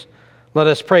vocations, let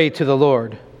us pray to the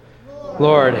Lord.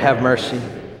 Lord, have mercy.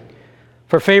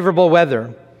 For favorable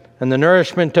weather and the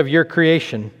nourishment of your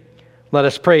creation, let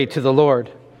us pray to the Lord.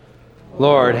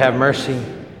 Lord, have mercy.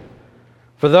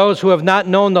 For those who have not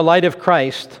known the light of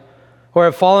Christ or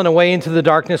have fallen away into the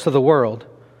darkness of the world,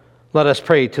 let us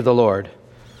pray to the Lord.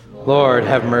 Lord,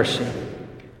 have mercy.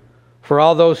 For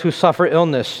all those who suffer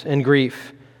illness and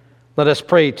grief, let us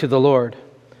pray to the Lord.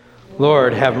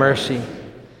 Lord, have mercy.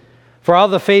 For all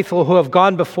the faithful who have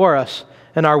gone before us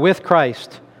and are with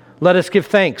Christ, let us give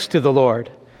thanks to the Lord.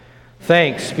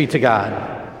 Thanks be to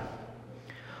God.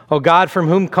 O God, from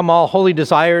whom come all holy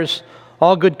desires,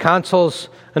 all good counsels,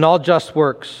 and all just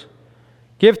works,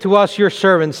 give to us, your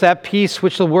servants, that peace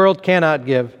which the world cannot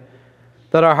give,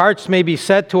 that our hearts may be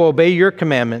set to obey your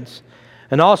commandments,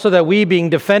 and also that we, being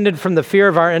defended from the fear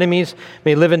of our enemies,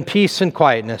 may live in peace and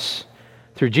quietness.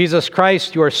 Through Jesus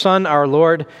Christ, your Son, our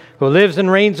Lord, who lives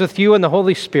and reigns with you in the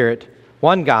Holy Spirit,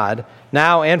 one God,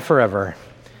 now and forever.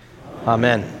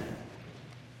 Amen.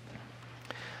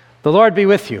 The Lord be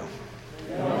with you.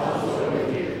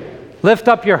 Lift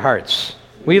up your hearts.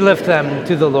 We lift them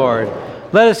to the Lord.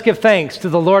 Let us give thanks to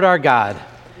the Lord our God.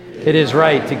 It is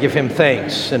right to give him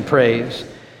thanks and praise.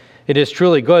 It is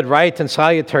truly good, right, and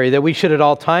salutary that we should at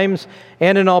all times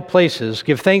and in all places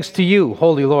give thanks to you,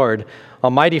 Holy Lord,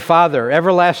 Almighty Father,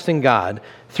 everlasting God,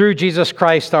 through Jesus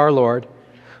Christ our Lord,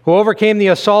 who overcame the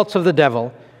assaults of the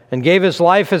devil and gave his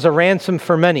life as a ransom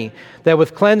for many, that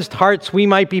with cleansed hearts we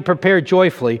might be prepared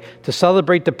joyfully to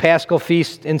celebrate the Paschal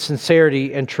feast in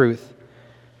sincerity and truth.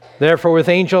 Therefore, with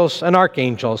angels and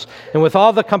archangels, and with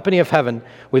all the company of heaven,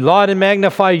 we laud and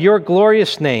magnify your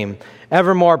glorious name,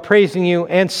 evermore praising you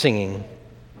and singing.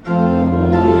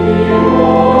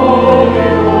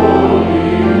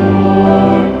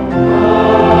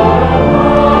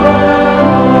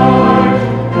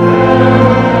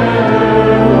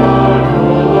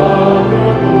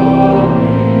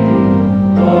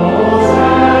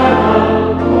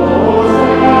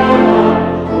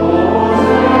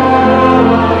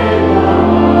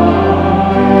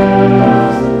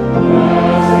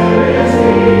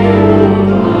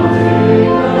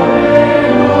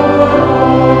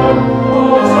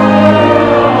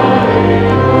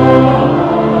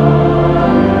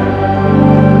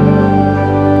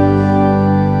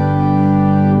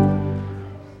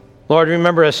 Lord,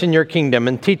 remember us in your kingdom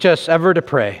and teach us ever to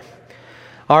pray.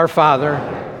 Our Father,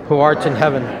 who art in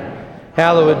heaven,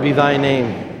 hallowed be thy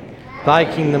name. Thy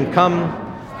kingdom come,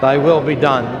 thy will be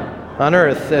done, on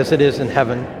earth as it is in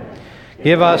heaven.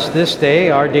 Give us this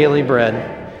day our daily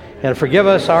bread, and forgive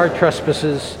us our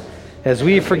trespasses, as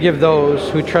we forgive those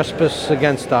who trespass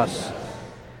against us.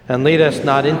 And lead us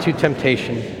not into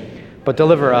temptation, but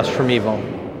deliver us from evil.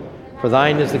 For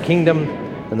thine is the kingdom,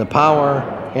 and the power,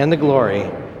 and the glory,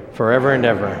 forever and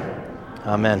ever.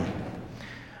 Amen.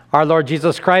 Our Lord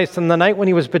Jesus Christ, on the night when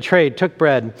he was betrayed, took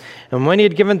bread, and when he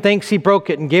had given thanks, he broke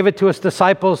it and gave it to his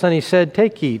disciples, and he said,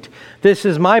 "Take, eat. This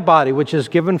is my body, which is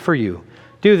given for you.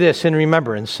 Do this in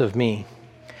remembrance of me."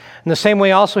 In the same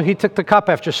way also he took the cup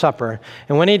after supper,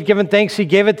 and when he had given thanks, he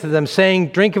gave it to them, saying,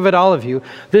 "Drink of it, all of you.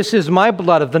 This is my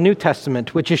blood of the New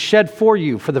Testament, which is shed for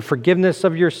you for the forgiveness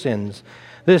of your sins.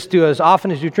 This do as often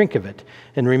as you drink of it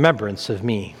in remembrance of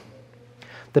me."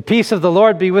 The peace of the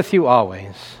Lord be with you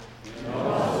always. And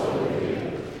also with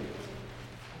you.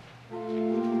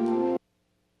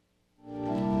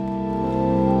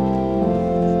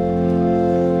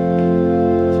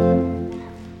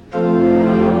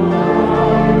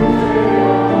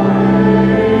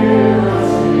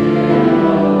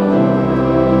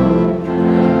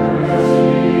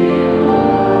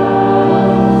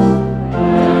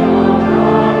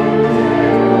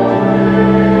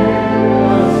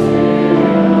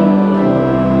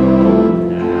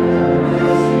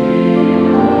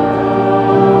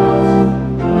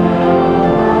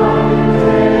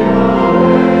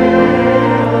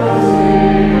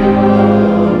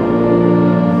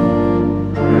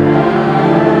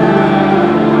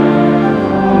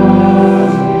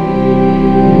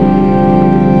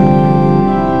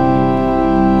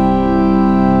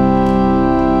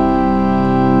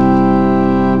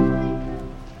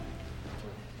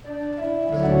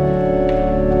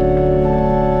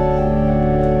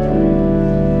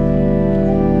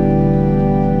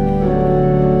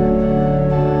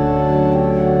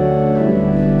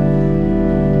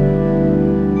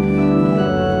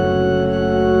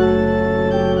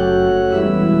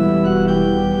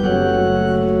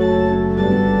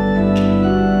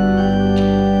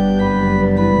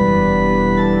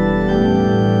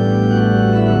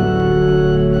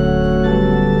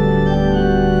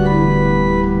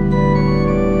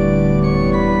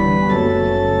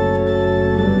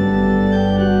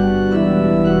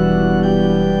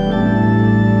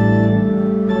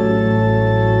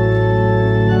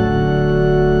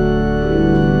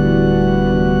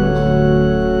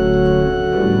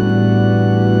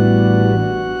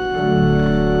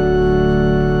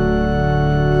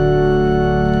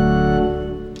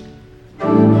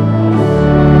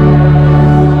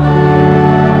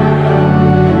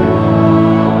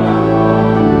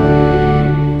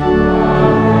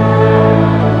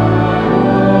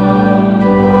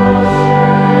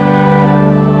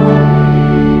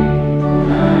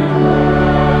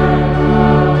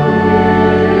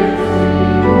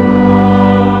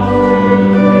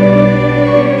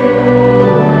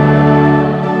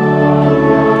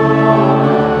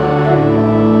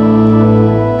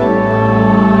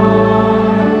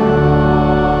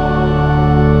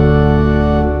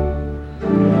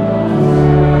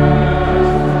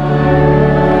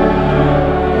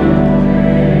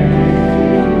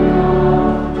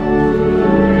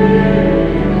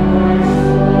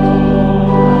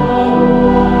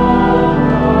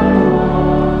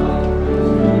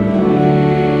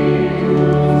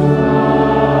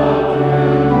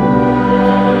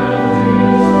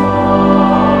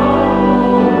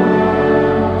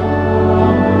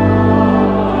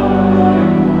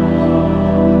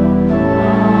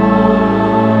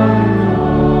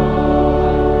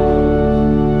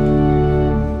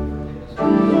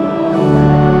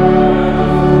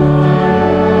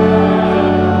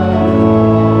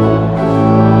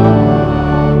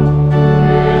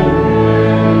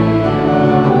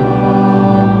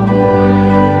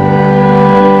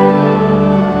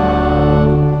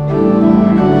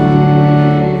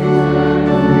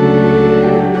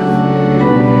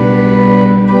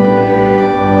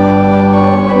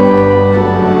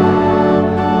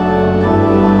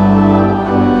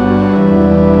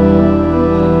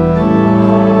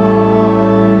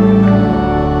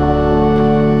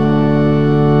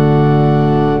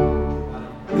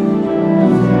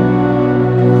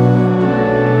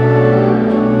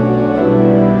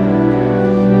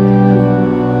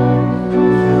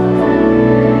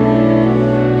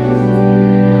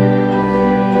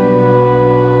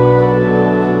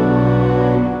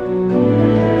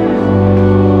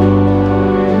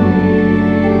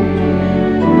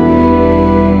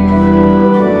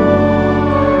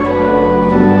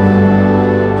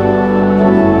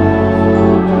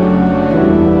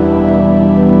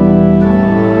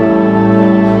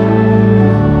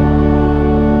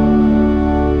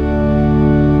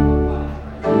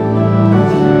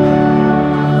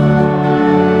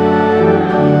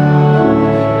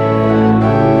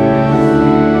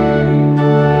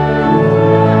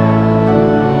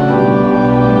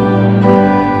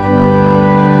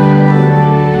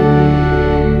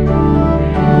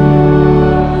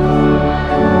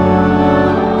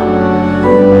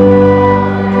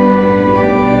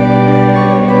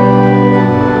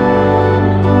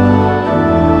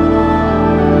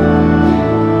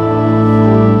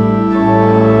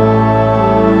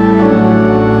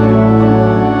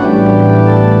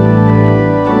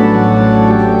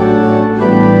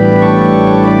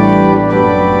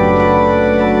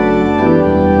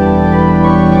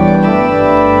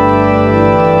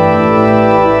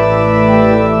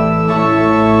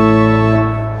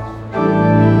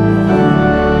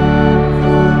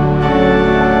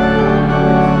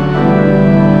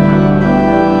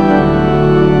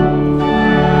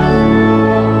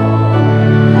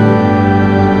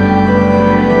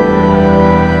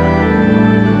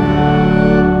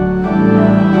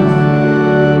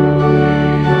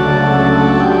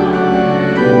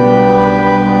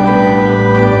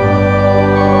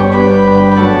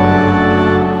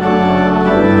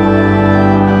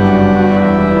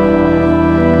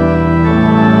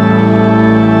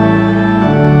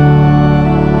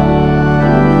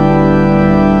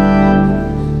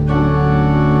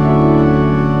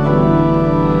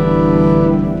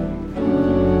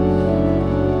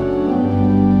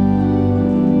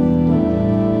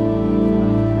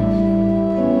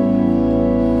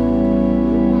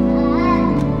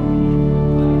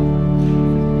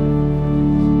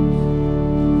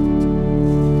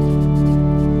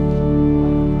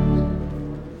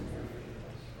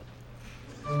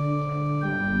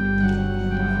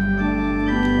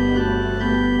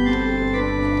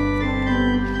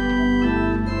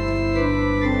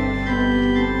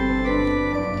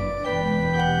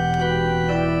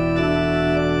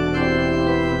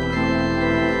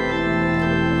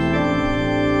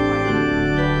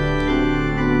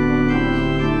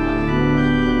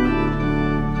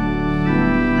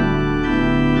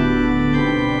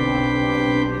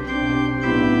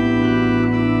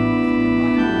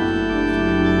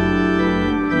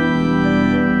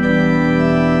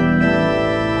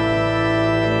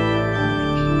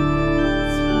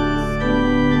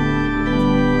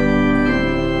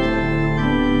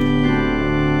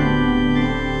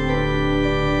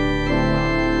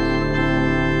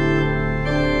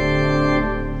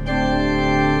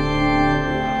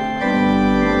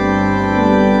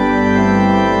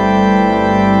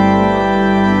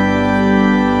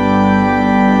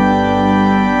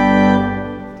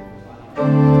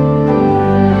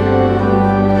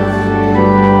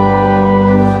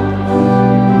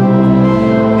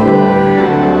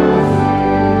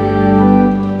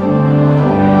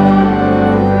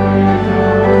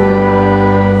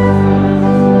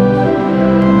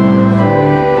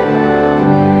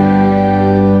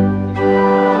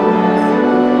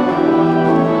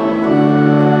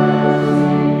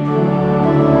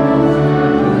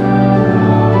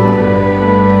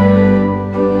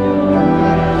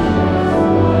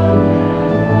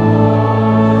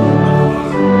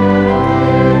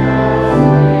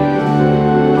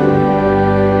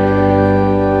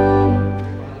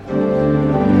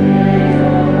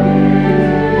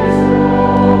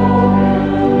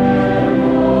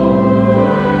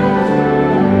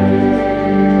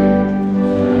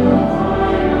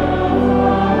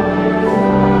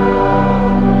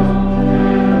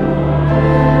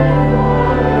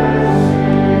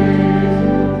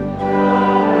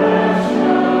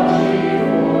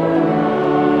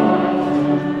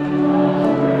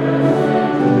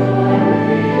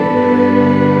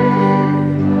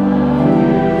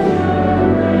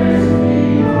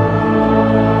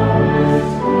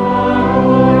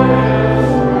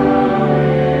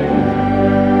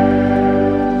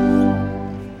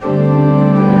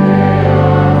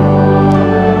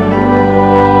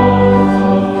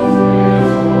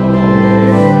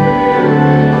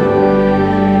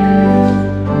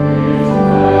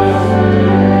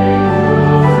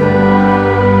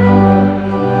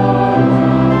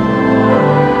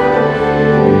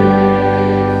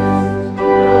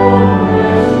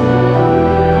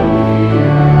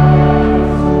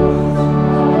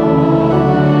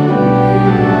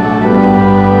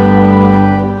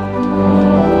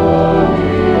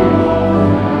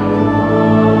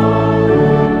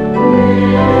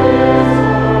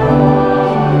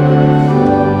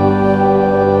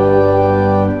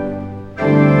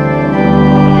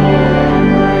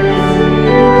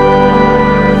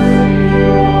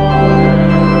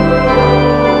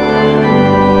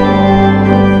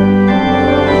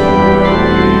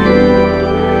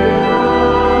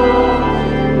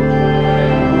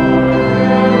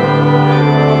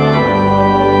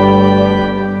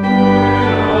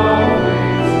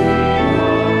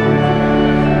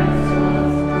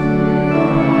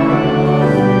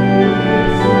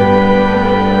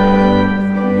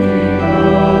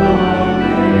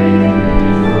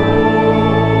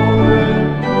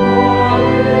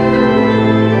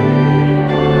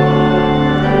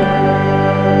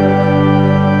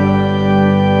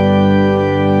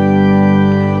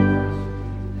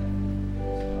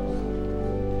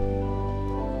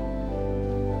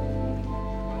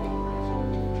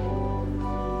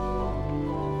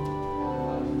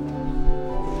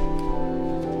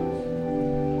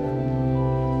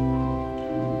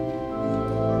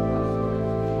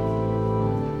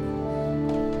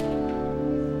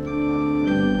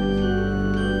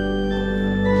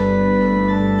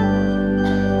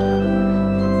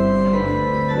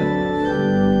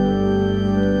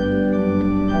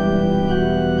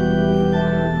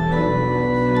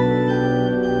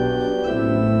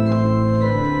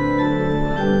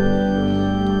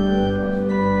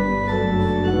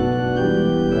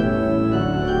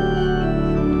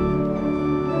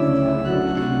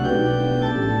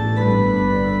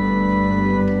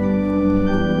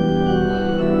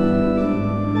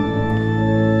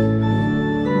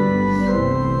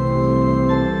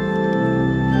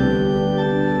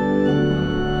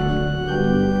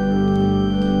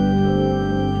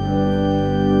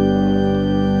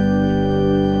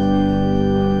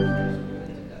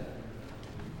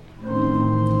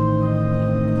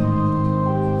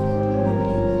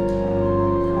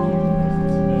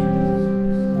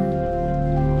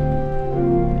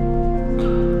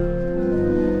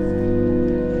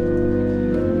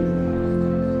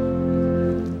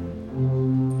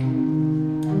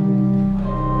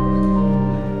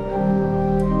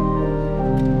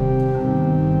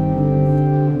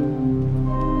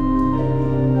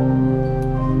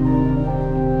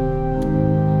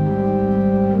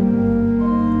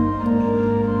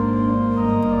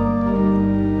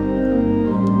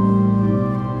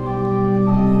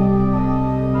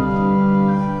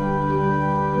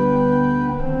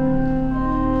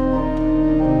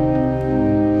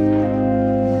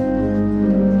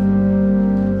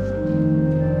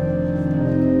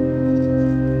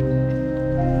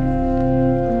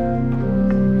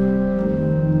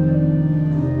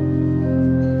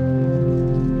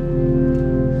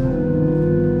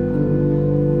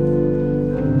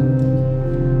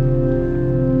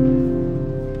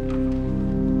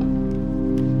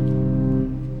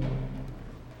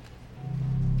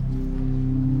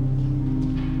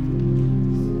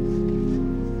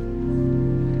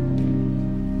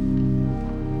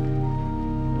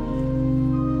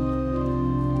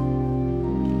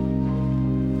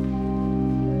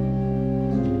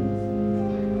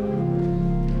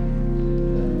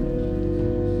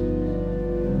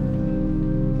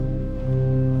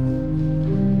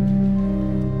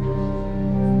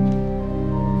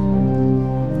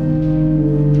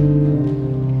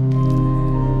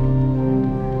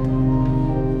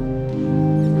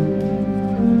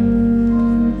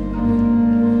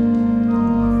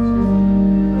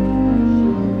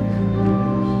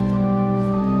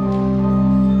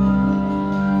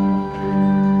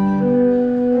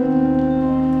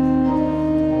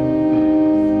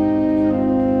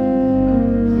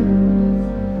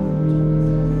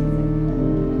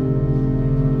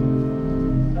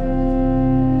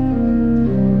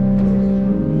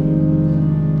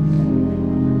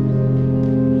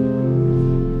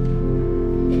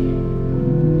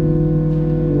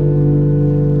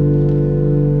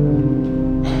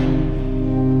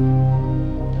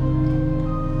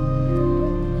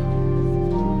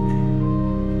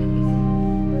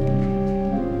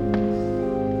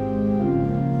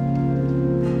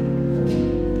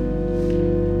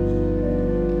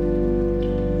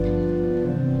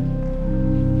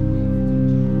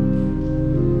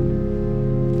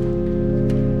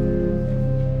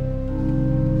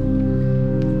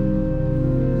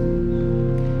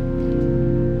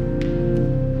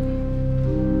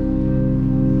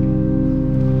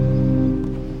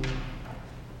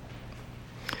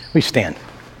 We stand.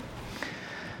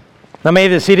 Now may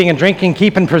this eating and drinking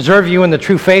keep and preserve you in the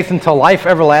true faith until life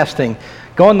everlasting.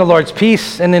 Go in the Lord's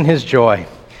peace and in his joy.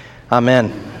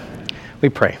 Amen. We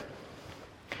pray.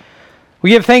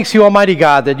 We give thanks to you, Almighty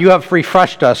God, that you have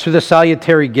refreshed us through the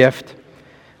salutary gift.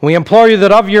 We implore you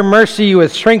that of your mercy you would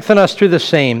strengthen us through the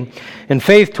same, in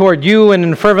faith toward you and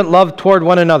in fervent love toward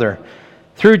one another.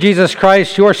 Through Jesus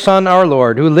Christ, your Son, our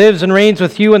Lord, who lives and reigns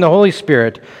with you in the Holy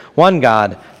Spirit, one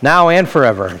God, now and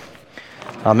forever.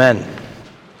 Amen.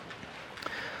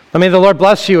 Now may the Lord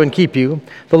bless you and keep you.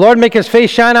 The Lord make his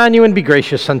face shine on you and be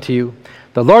gracious unto you.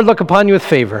 The Lord look upon you with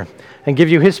favor and give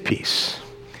you his peace.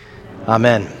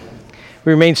 Amen.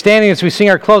 We remain standing as we sing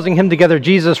our closing hymn together,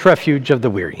 Jesus, Refuge of the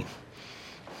Weary.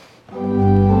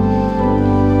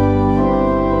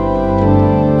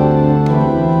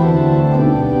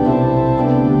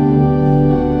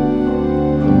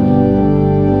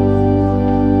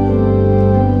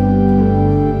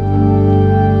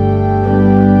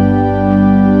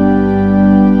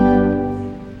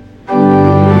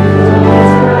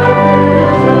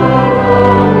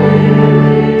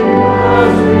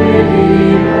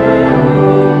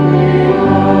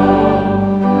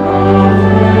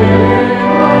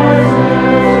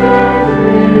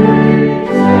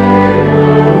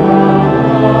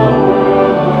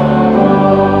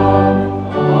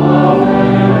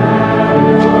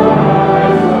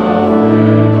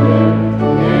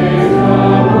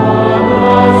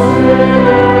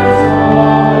 Sinner